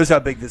 Who knows how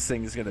big this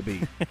thing is going to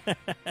be?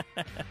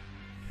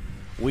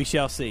 We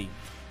shall see.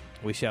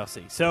 We shall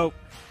see. So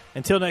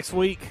until next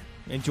week,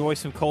 enjoy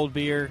some cold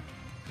beer.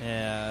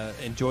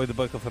 Enjoy the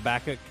book of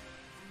Habakkuk.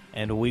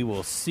 And we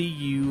will see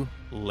you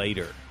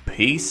later.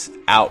 Peace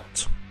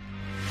out.